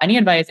self any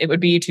advice, it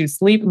would be to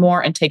sleep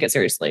more and take it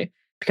seriously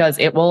because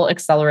it will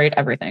accelerate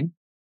everything.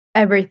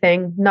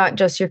 Everything, not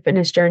just your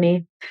fitness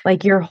journey,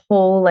 like your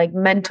whole like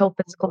mental,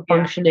 physical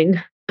functioning.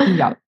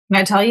 Yeah. Can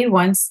I tell you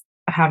once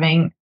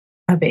having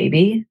a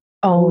baby?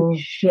 Oh,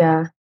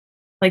 yeah.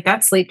 Like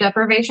that sleep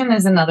deprivation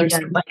is another,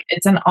 like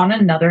it's on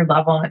another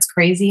level. And it's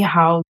crazy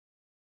how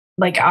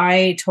like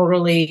I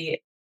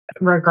totally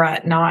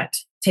regret not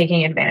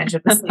taking advantage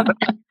of the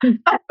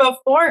sleep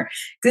before.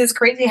 Because it's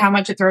crazy how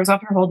much it throws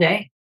off your whole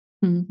day.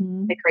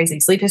 It's crazy.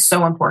 Sleep is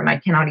so important. I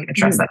cannot even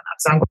stress that enough.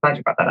 So I'm glad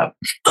you brought that up.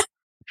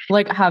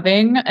 Like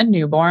having a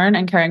newborn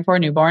and caring for a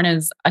newborn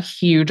is a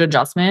huge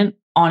adjustment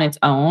on its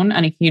own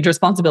and a huge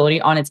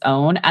responsibility on its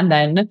own. And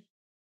then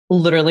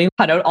literally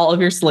cut out all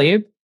of your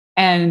sleep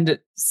and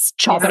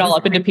chop it all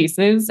up into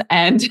pieces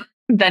and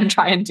then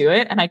try and do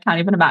it. And I can't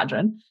even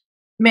imagine.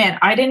 Man,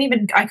 I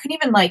couldn't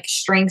even like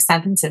string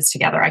sentences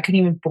together. I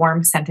couldn't even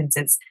form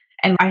sentences.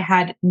 And I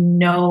had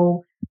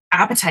no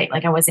appetite,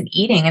 like I wasn't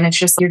eating. And it's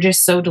just, you're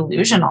just so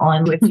delusional.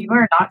 And if you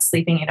are not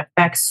sleeping, it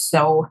affects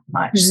so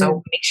much.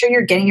 So make sure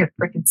you're getting your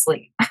freaking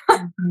sleep.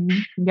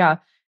 Yeah.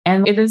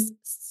 And it is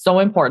so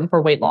important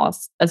for weight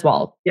loss as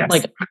well. Yes.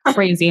 Like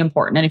crazy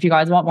important. And if you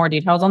guys want more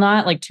details on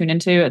that, like tune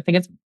into, I think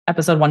it's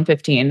episode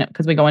 115,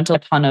 because we go into a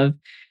ton of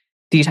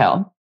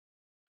detail.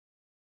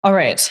 All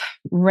right.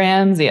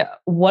 Ramsey,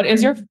 what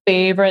is your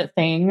favorite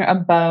thing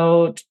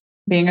about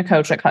being a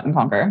coach at Cut and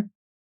Conquer?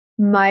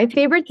 My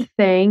favorite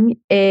thing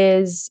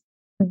is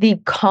the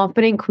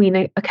Confident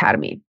Queen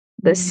Academy,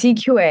 the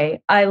CQA.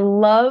 I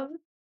love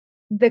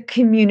the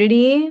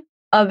community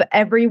of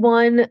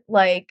everyone.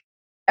 Like,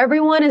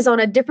 everyone is on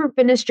a different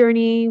fitness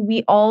journey.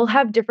 We all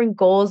have different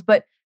goals,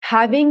 but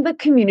having the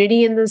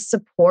community and the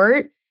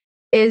support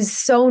is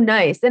so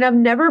nice. And I've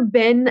never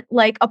been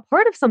like a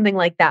part of something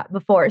like that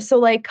before. So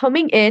like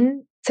coming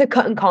in to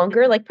Cut and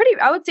Conquer, like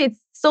I would say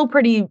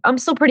I'm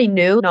still pretty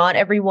new. Not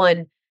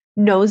everyone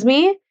knows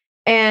me.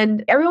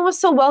 And everyone was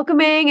so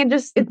welcoming and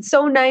just, it's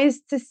so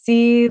nice to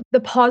see the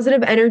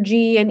positive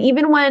energy. And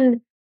even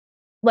when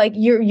like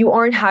you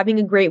aren't having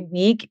a great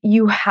week,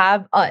 you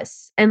have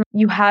us and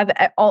you have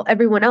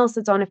everyone else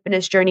that's on a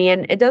fitness journey.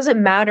 And it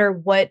doesn't matter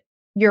what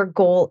your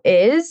goal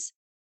is.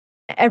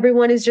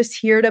 Everyone is just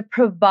here to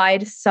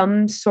provide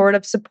some sort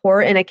of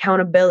support and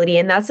accountability.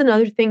 And that's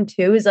another thing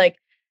too, is like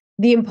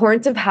the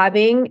importance of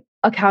having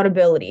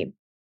accountability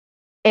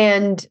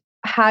and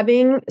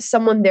having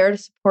someone there to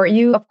support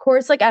you. Of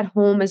course, like at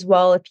home as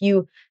well, if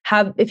you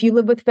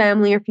live with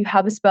family or if you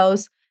have a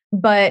spouse,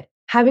 but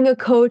having a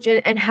coach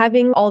and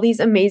having all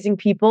these amazing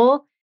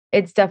people,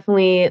 it's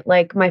definitely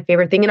like my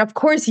favorite thing. And of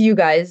course, you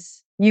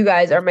guys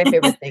are my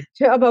favorite thing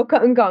about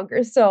Cut and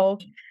Conquer. So,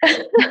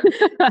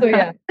 so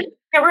yeah.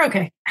 Yeah, we're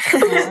okay.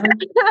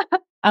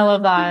 I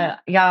love that.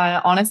 Yeah,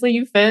 honestly,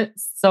 you fit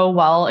so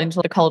well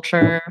into the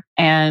culture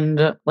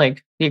and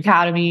like the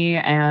academy.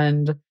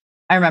 And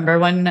I remember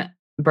when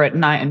Britt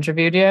and I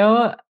interviewed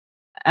you,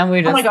 and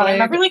we just oh my God, I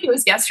remember like it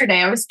was yesterday.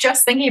 I was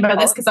just thinking about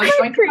this because I was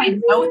going through my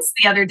notes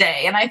the other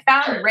day and I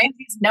found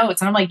Ramsey's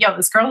notes and I'm like, yo,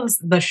 this girl is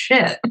the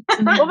shit.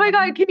 Oh my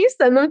God, can you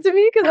send them to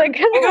me? Because I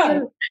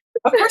can't.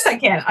 Of course I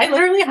can. I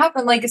literally have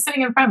them like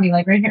sitting in front of me,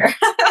 like right here.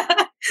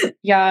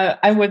 Yeah,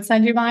 I would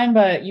send you mine,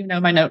 but you know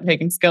my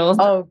note-taking skills.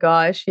 Oh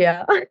gosh,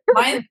 yeah.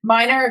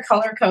 Mine are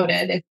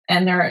color-coded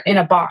and they're in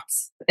a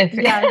box.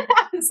 Yeah.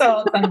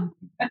 So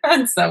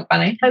it's so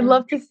funny. I'd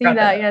love to see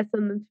that. Yeah,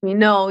 send them to me.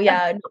 No,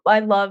 yeah, I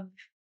love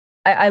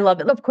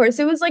it. Of course,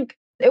 it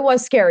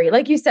was scary.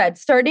 Like you said,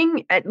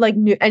 starting at like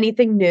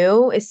anything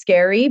new is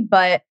scary,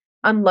 but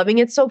I'm loving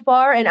it so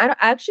far. And I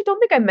actually don't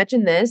think I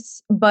mentioned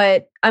this,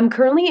 but I'm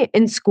currently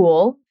in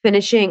school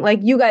finishing, like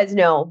you guys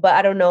know, but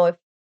I don't know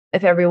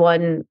if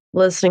everyone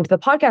listening to the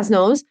podcast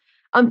knows.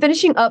 I'm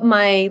finishing up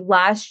my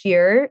last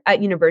year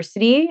at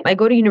university. I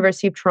go to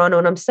University of Toronto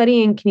and I'm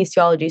studying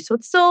kinesiology. So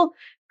it's still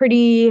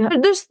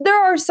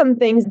there are some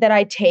things that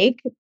I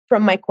take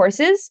from my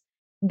courses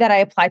that I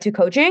apply to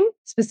coaching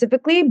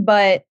specifically,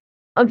 but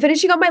I'm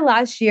finishing up my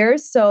last year.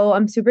 So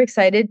I'm super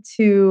excited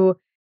to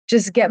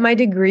just get my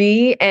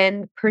degree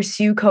and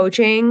pursue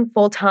coaching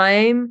full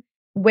time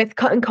with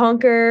Cut and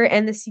Conquer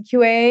and the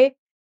CQA.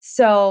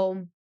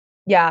 So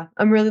yeah,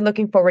 I'm really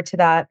looking forward to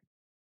that.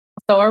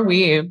 So are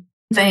we.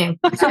 Same.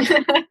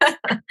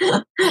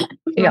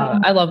 Yeah,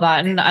 I love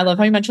that. And I love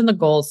how you mentioned the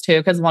goals too,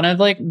 because one of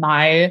like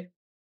my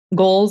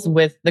goals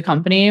with the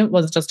company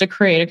was just to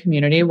create a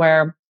community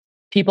where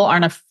people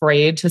aren't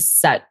afraid to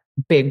set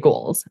big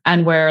goals,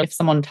 and where if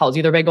someone tells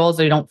you their big goals,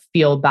 they don't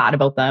feel bad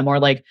about them, or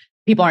like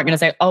people aren't going to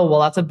say, oh,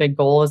 well, that's a big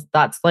goal.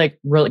 That's like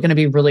really going to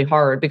be really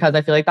hard, because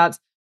I feel like that's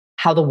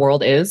how the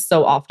world is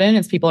so often.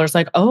 It's people are just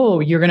like, oh,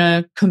 you're going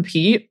to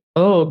compete.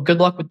 Oh, good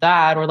luck with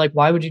that. Or like,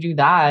 why would you do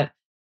that?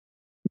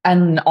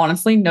 And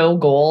honestly, no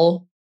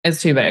goal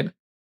is too big.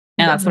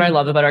 And that's what I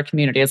love about our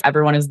community is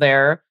everyone is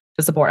there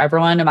to support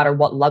everyone, no matter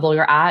what level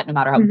you're at, no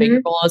matter how big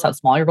your goal is, how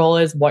small your goal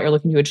is, what you're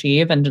looking to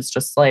achieve. And it's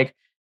just like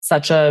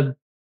such a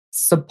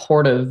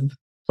supportive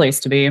place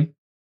to be.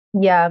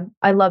 Yeah,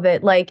 I love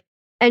it. Like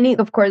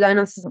of course, I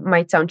know this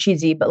might sound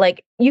cheesy, but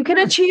like you can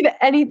achieve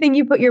anything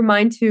you put your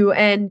mind to,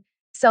 and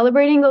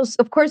celebrating those.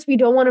 Of course, we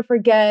don't want to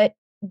forget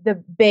the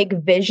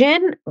big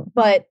vision,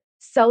 but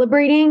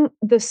celebrating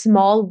the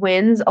small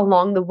wins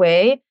along the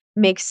way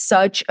makes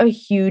such a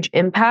huge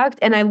impact.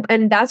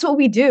 And that's what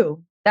we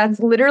do. That's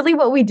literally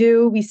what we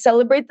do. We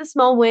celebrate the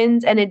small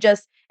wins, and it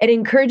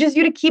encourages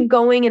you to keep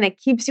going, and it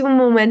keeps you in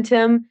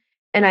momentum.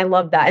 And I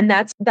love that. And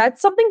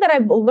that's something that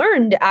I've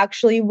learned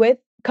actually with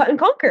Cut and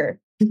Conquer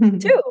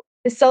too,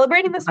 is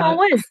celebrating the small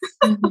wins.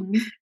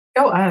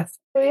 Go us.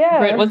 So, yeah.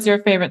 Britt, what's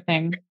your favorite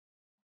thing?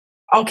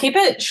 I'll keep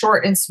it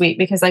short and sweet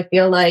because I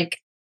feel like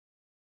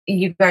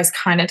you guys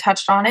kind of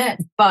touched on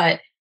it,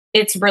 but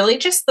it's really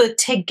just the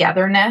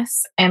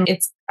togetherness. And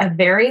it's a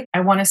very,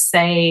 I want to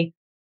say,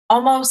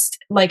 almost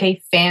like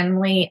a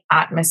family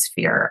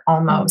atmosphere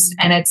almost.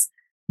 And it's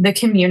the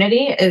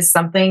community is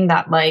something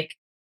that like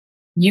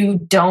you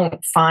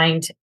don't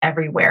find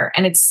everywhere.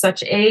 And it's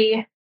such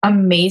a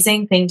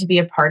amazing thing to be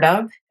a part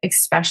of,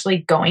 especially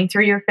going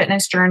through your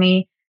fitness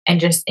journey and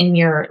just in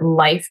your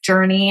life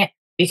journey,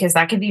 because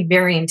that can be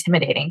very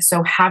intimidating.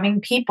 So having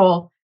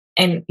people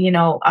and, you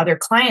know, other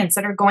clients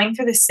that are going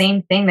through the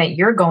same thing that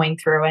you're going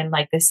through and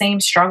like the same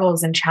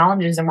struggles and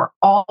challenges, and we're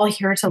all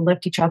here to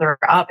lift each other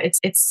up. It's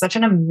such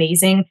an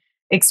amazing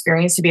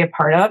experience to be a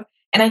part of.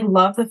 And I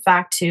love the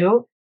fact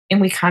too,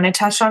 and we kind of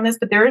touched on this,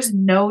 but there is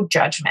no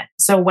judgment.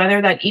 So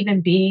whether that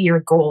even be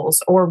your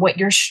goals or what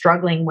you're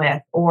struggling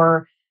with,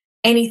 or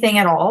anything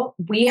at all,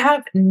 we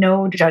have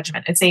no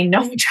judgment. It's a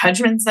no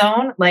judgment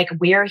zone. Like,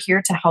 we are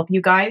here to help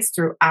you guys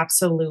through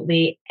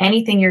absolutely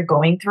anything you're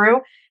going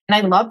through. And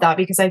I love that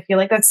because I feel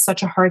like that's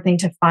such a hard thing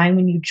to find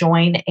when you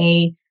join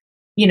a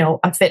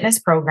fitness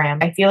program.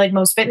 I feel like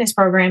most fitness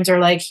programs are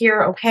like,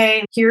 here,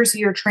 okay, here's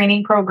your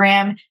training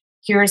program.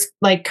 Here's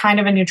like kind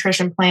of a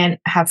nutrition plan.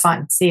 Have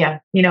fun. See ya.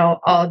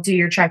 I'll do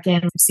your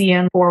check-in. See you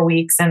in 4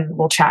 weeks and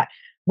we'll chat.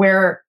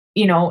 Where,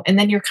 and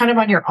then you're kind of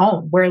on your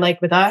own. Where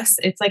like with us,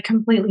 it's like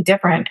completely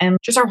different. And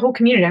just our whole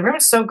community,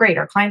 everyone's so great.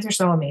 Our clients are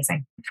so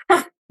amazing.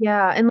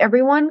 Yeah. And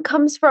everyone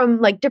comes from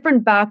like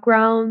different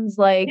backgrounds.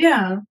 Like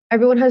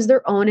everyone has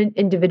their own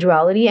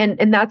individuality.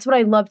 And that's what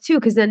I love too.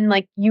 Cause then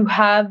like you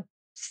have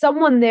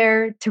someone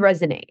there to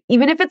resonate.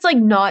 Even if it's like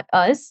not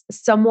us,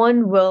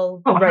 someone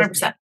will 100%.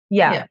 resonate.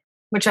 Yeah.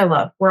 Which I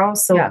love. We're all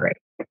so great.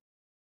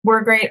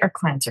 We're great. Our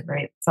clients are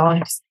great. That's all I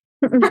have to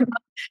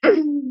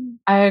say.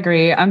 I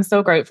agree. I'm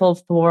so grateful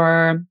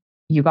for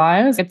you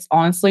guys. It's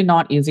honestly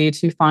not easy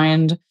to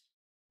find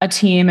a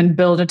team and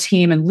build a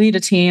team and lead a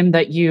team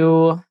that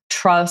you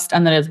trust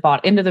and that is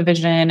bought into the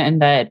vision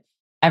and that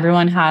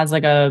everyone has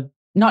like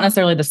not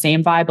necessarily the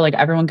same vibe, but like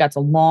everyone gets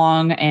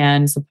along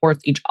and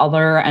supports each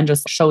other and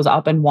just shows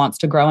up and wants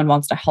to grow and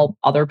wants to help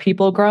other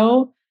people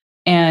grow.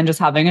 And just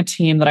having a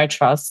team that I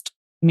trust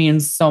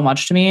means so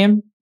much to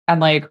me. And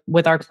like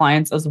with our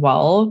clients as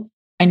well,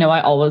 I know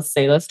I always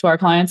say this to our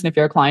clients. And if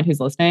you're a client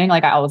who's listening,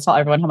 like I always tell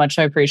everyone how much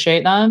I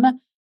appreciate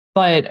them.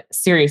 But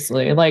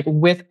seriously, like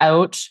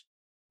without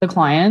the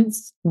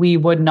clients, we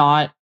would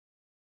not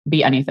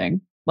be anything.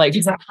 Like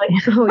exactly.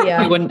 Oh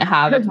yeah. We wouldn't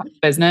have a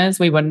business.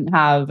 We wouldn't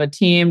have a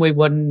team. We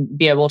wouldn't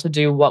be able to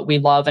do what we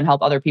love and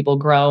help other people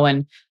grow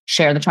and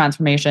share the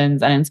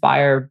transformations and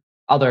inspire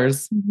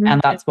others. Mm-hmm.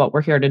 And that's what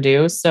we're here to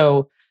do.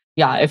 So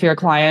yeah, if you're a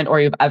client or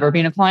you've ever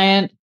been a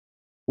client,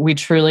 we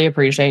truly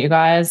appreciate you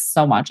guys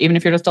so much. Even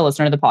if you're just a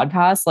listener to the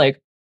podcast,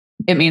 like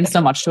it means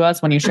so much to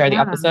us when you share the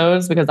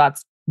episodes because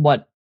that's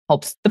what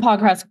helps the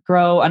podcast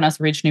grow and us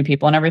reach new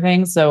people and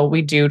everything. So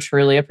we do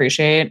truly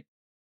appreciate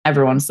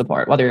everyone's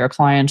support, whether you're a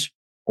client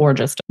or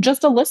just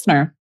a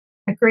listener.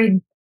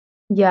 Agreed.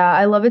 Yeah,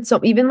 I love it. So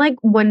even like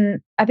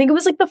when I think it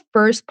was like the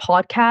first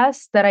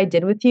podcast that I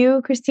did with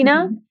you,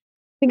 Christina,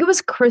 I think it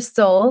was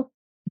Crystal.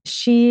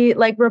 She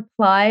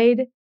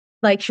replied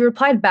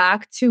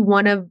back to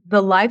one of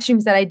the live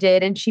streams that I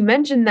did. And she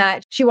mentioned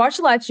that she watched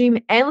the live stream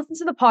and listened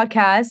to the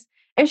podcast.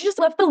 And she just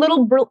left a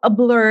little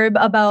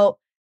blurb about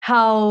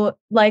how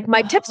like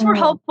my tips were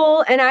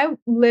helpful. And I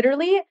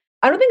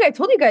don't think I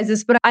told you guys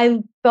this, but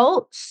I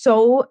felt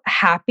so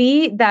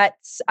happy that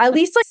at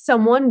least like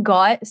someone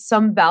got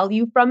some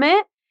value from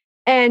it.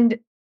 And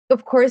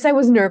of course I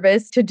was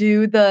nervous to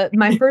do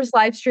my first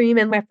live stream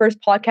and my first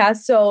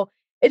podcast. So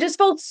it just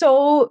felt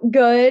so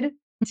good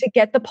to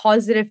get the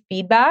positive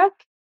feedback.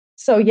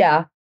 So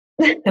yeah.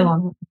 I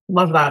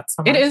love that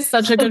so much. It is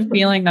such a good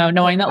feeling though,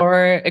 knowing that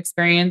your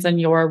experience and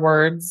your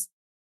words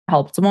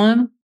helped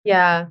someone.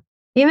 Yeah.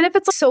 Even if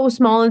it's like so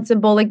small and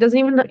simple, like doesn't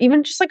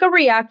even just like a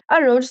react, I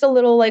don't know, just a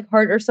little like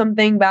heart or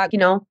something back,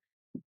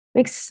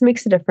 makes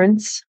a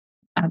difference.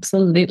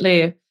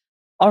 Absolutely.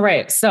 All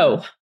right.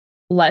 So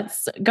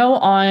let's go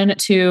on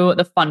to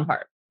the fun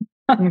part.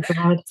 Oh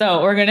God.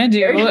 So we're going to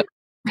do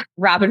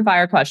rapid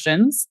fire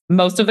questions.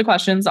 Most of the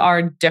questions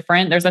are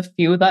different. There's a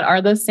few that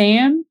are the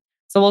same.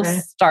 So we'll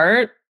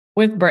start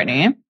with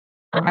Brittany.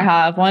 I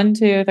have 1,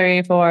 2,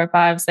 3, 4,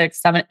 5,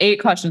 6, 7, 8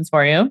 questions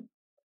for you.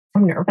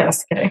 I'm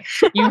nervous. Okay.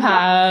 You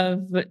have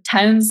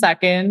 10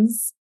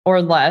 seconds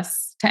or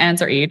less to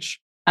answer each.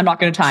 I'm not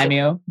going to time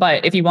you,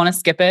 but if you want to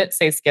skip it,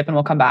 say skip and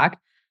we'll come back.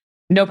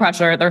 No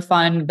pressure. They're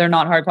fun. They're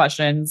not hard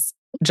questions.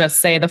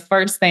 Just say the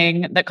first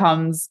thing that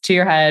comes to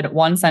your head,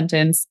 1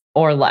 sentence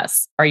or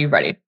less. Are you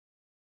ready?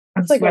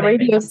 It's like a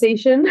radio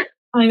station.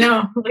 I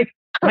know. Like,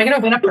 am I going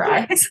to win a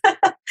prize?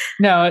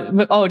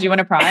 No. Oh, do you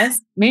want a prize?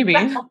 Maybe.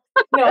 No.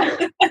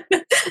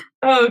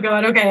 Oh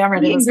God. Okay. I'm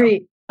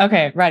ready.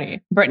 Okay.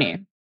 Ready.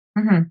 Brittany.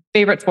 Mm-hmm.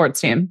 Favorite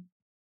sports team?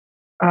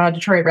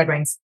 Detroit Red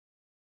Wings.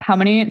 How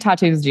many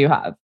tattoos do you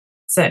have?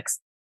 6.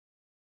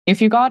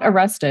 If you got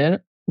arrested,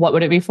 what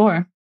would it be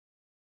for?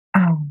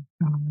 Oh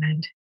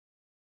God.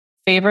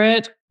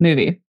 Favorite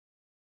movie?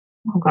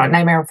 Oh God.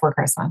 Nightmare Before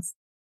Christmas.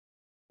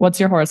 What's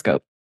your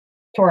horoscope?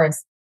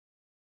 Taurus.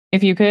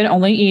 If you could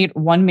only eat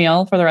one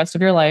meal for the rest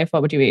of your life,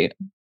 what would you eat?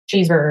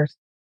 Cheeseburgers.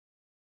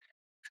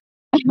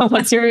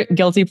 What's your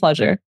guilty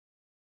pleasure?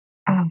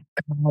 Oh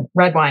God.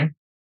 Red wine.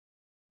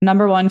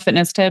 Number 1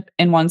 fitness tip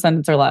in 1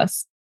 sentence or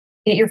less.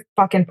 Eat your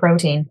fucking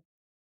protein.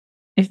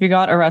 If you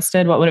got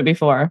arrested, what would it be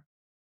for?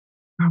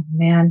 Oh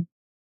man.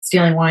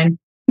 Stealing wine.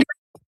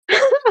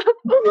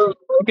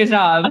 Good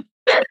job.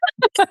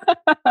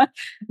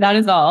 That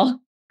is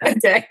all.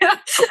 Okay.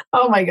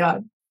 Oh my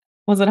God.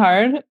 Was it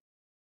hard?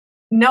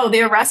 No,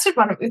 the arrested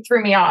one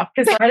threw me off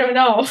because I don't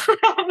know.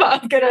 I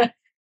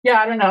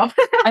don't know.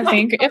 I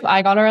think if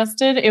I got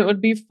arrested, it would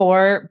be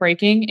for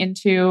breaking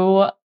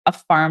into a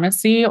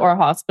pharmacy or a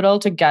hospital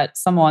to get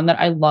someone that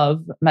I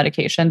love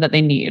medication that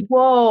they need.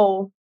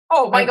 Whoa.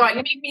 Oh my God,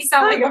 you make me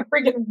sound like a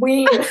freaking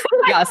weeb.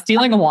 Yeah,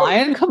 stealing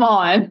wine? Come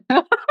on.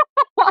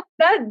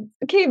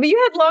 Okay, but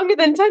you had longer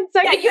than 10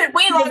 seconds. Yeah, you had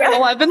way longer.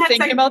 Oh, I've been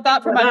thinking about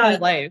that for my whole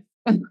life.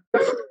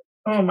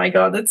 Oh my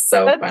God, that's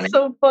so funny. That's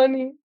so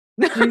funny.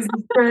 Jesus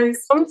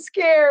Christ. I'm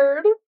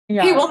scared.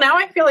 Yeah. Okay, well, now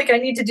I feel like I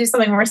need to do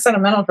something more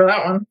sentimental for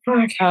that one.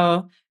 Fuck.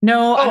 Oh,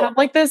 no, I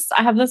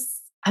have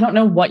this, I don't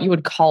know what you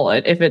would call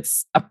it.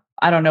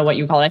 I don't know what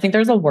you call it. I think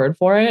there's a word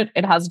for it.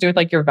 It has to do with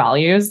like your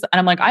values. And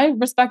I'm like, I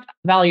respect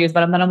values,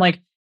 but then I'm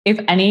like, if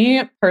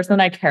any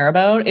person I care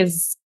about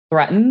is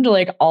threatened,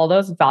 like all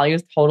those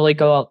values totally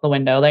go out the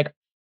window. Like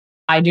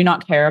I do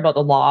not care about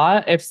the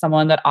law if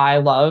someone that I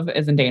love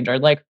is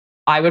endangered. Like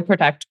I would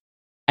protect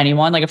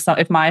anyone. Like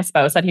if my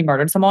spouse said he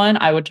murdered someone,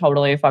 I would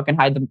totally fucking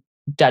hide the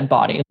dead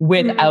body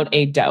without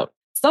a doubt.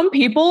 Some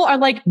people are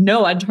like,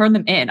 no, I'd turn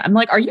them in. I'm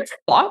like, are you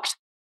fucked?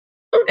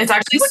 It's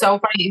actually so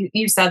funny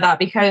you said that,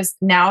 because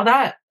now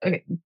that,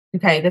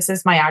 okay, this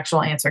is my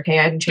actual answer. Okay,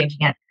 I'm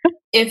changing it.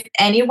 If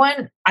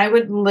anyone, I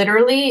would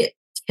literally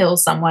kill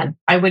someone.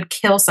 I would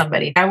kill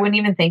somebody. I wouldn't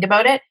even think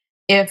about it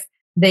if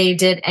they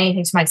did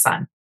anything to my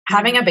son.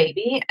 Having a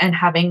baby and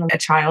having a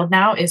child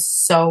now is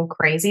so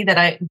crazy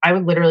that I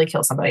would literally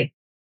kill somebody.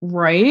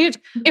 Right?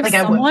 If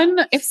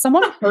like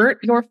someone hurt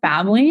your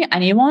family,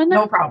 anyone,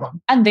 no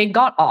problem, and they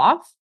got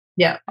off,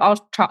 yeah,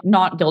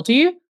 not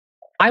guilty,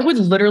 I would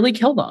literally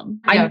kill them.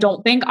 Yeah. I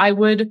don't think I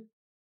would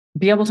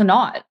be able to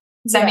not.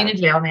 Send me to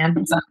jail,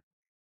 man. So.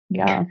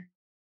 Yeah.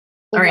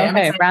 All right.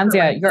 Okay,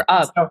 Ramzia, you're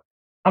up. So,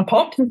 I'm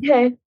pumped.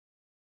 Okay.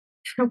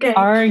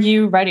 Are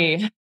you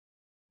ready?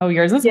 Oh,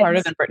 yours is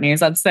harder than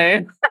Brittany's, I'd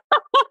say.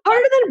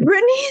 Harder than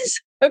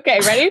Brittany's? Okay,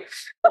 ready?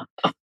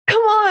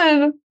 Come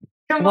on.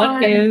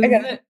 What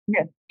is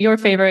your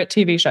favorite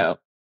TV show?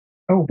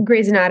 Oh,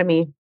 Grey's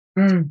Anatomy.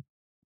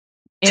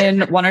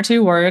 In one or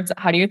two words,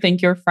 how do you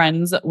think your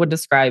friends would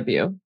describe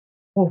you?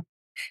 Oh,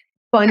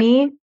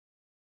 funny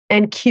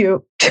and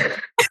cute.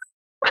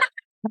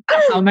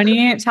 How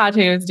many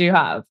tattoos do you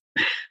have?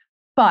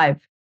 5.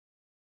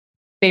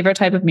 Favorite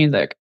type of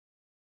music?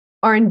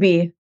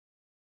 R&B.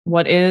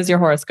 What is your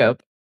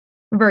horoscope?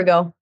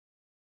 Virgo.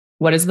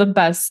 What is the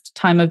best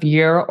time of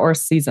year or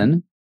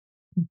season?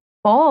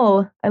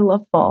 Fall. I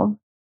love fall.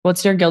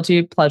 What's your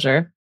guilty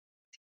pleasure?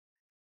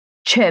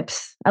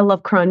 Chips. I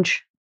love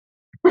crunch.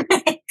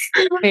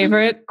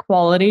 Favorite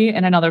quality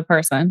in another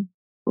person?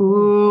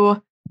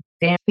 Ooh,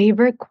 damn.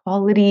 Favorite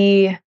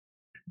quality.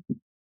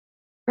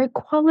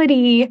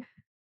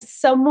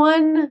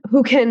 Someone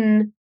who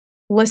can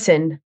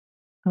listen.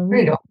 There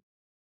you go.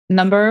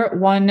 Number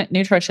 1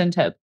 nutrition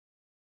tip.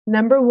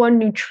 Number 1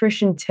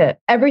 nutrition tip.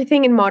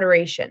 Everything in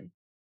moderation.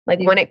 Like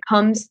when it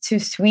comes to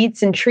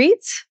sweets and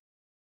treats,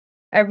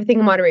 everything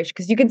in moderation.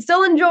 Because you can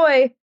still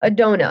enjoy a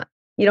donut.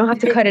 You don't have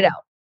to cut it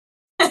out.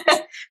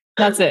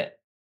 That's it.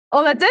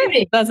 Oh, that's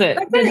it? That's it.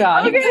 Good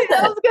job. Okay,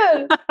 that was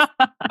good.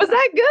 Was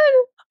that good?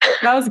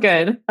 That was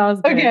good.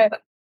 Okay.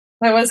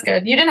 That was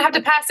good. You didn't have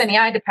to pass any.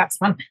 I had to pass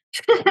one.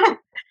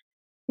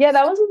 Yeah,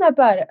 that wasn't that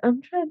bad.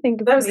 I'm trying to think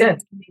of that was good.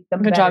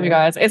 Good job, you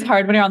guys. It's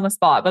hard when you're on the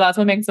spot, but that's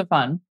what makes it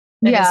fun.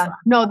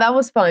 No, that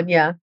was fun.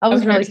 Yeah. I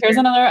was really Here's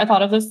another, I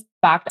thought of this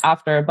fact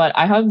after, but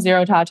I have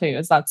 0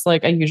 tattoos. That's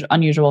like a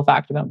unusual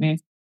fact about me.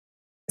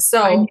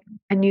 So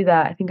I knew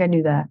that. I think I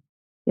knew that.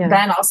 Yeah.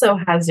 Ben also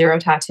has 0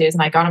 tattoos,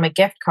 and I got him a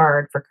gift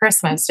card for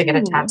Christmas to get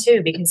a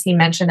tattoo because he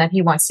mentioned that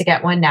he wants to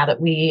get one now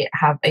that we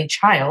have a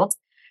child.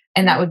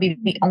 And that would be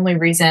the only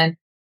reason,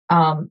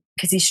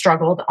 because he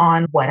struggled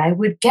on what I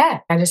would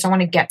get. I just don't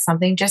want to get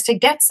something just to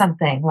get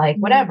something, like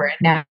whatever. And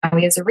now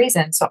he has a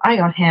reason. So I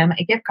got him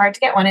a gift card to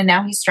get one, and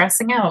now he's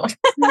stressing out.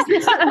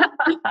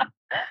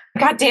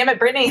 God damn it,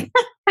 Brittany.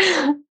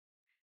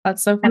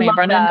 That's so funny.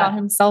 Brendan got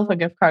himself a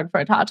gift card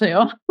for a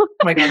tattoo. Oh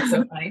my God,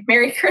 so funny.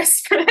 Merry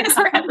Christmas,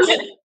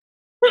 Brendan.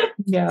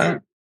 Yeah.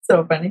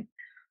 So funny.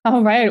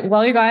 All right.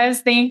 Well, you guys,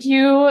 thank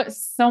you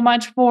so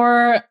much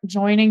for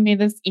joining me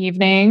this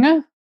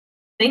evening.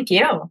 Thank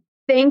you.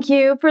 Thank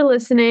you for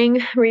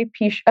listening. We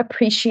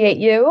appreciate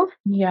you.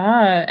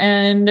 Yeah.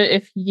 And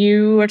if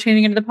you are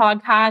tuning into the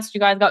podcast, you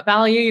guys got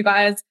value, you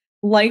guys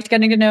liked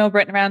getting to know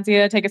Britt and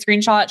Ramzia, take a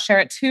screenshot, share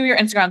it to your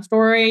Instagram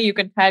story. You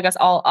can tag us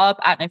all up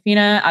at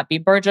Nafina, at B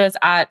Burgess,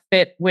 at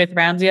Fit with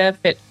Ramzia,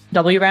 Fit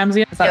W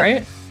Ramzia. Is that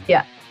right?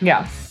 Yeah.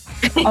 Yeah.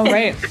 All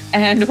right.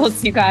 And we'll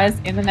see you guys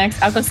in the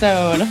next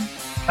episode.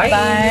 Bye.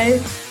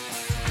 Bye.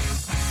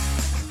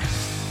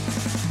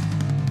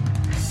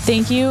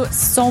 Thank you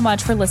so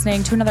much for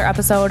listening to another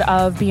episode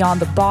of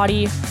Beyond the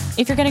Body.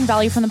 If you're getting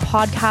value from the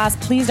podcast,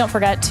 please don't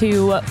forget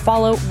to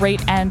follow,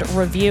 rate, and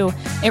review.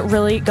 It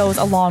really goes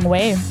a long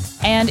way.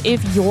 And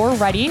if you're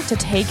ready to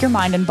take your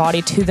mind and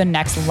body to the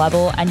next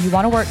level and you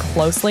want to work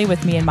closely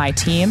with me and my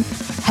team,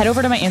 head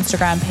over to my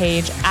Instagram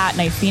page at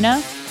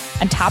Nafina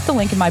and tap the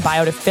link in my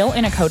bio to fill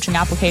in a coaching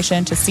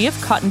application to see if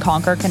Cut and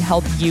Conquer can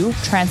help you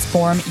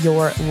transform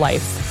your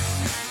life.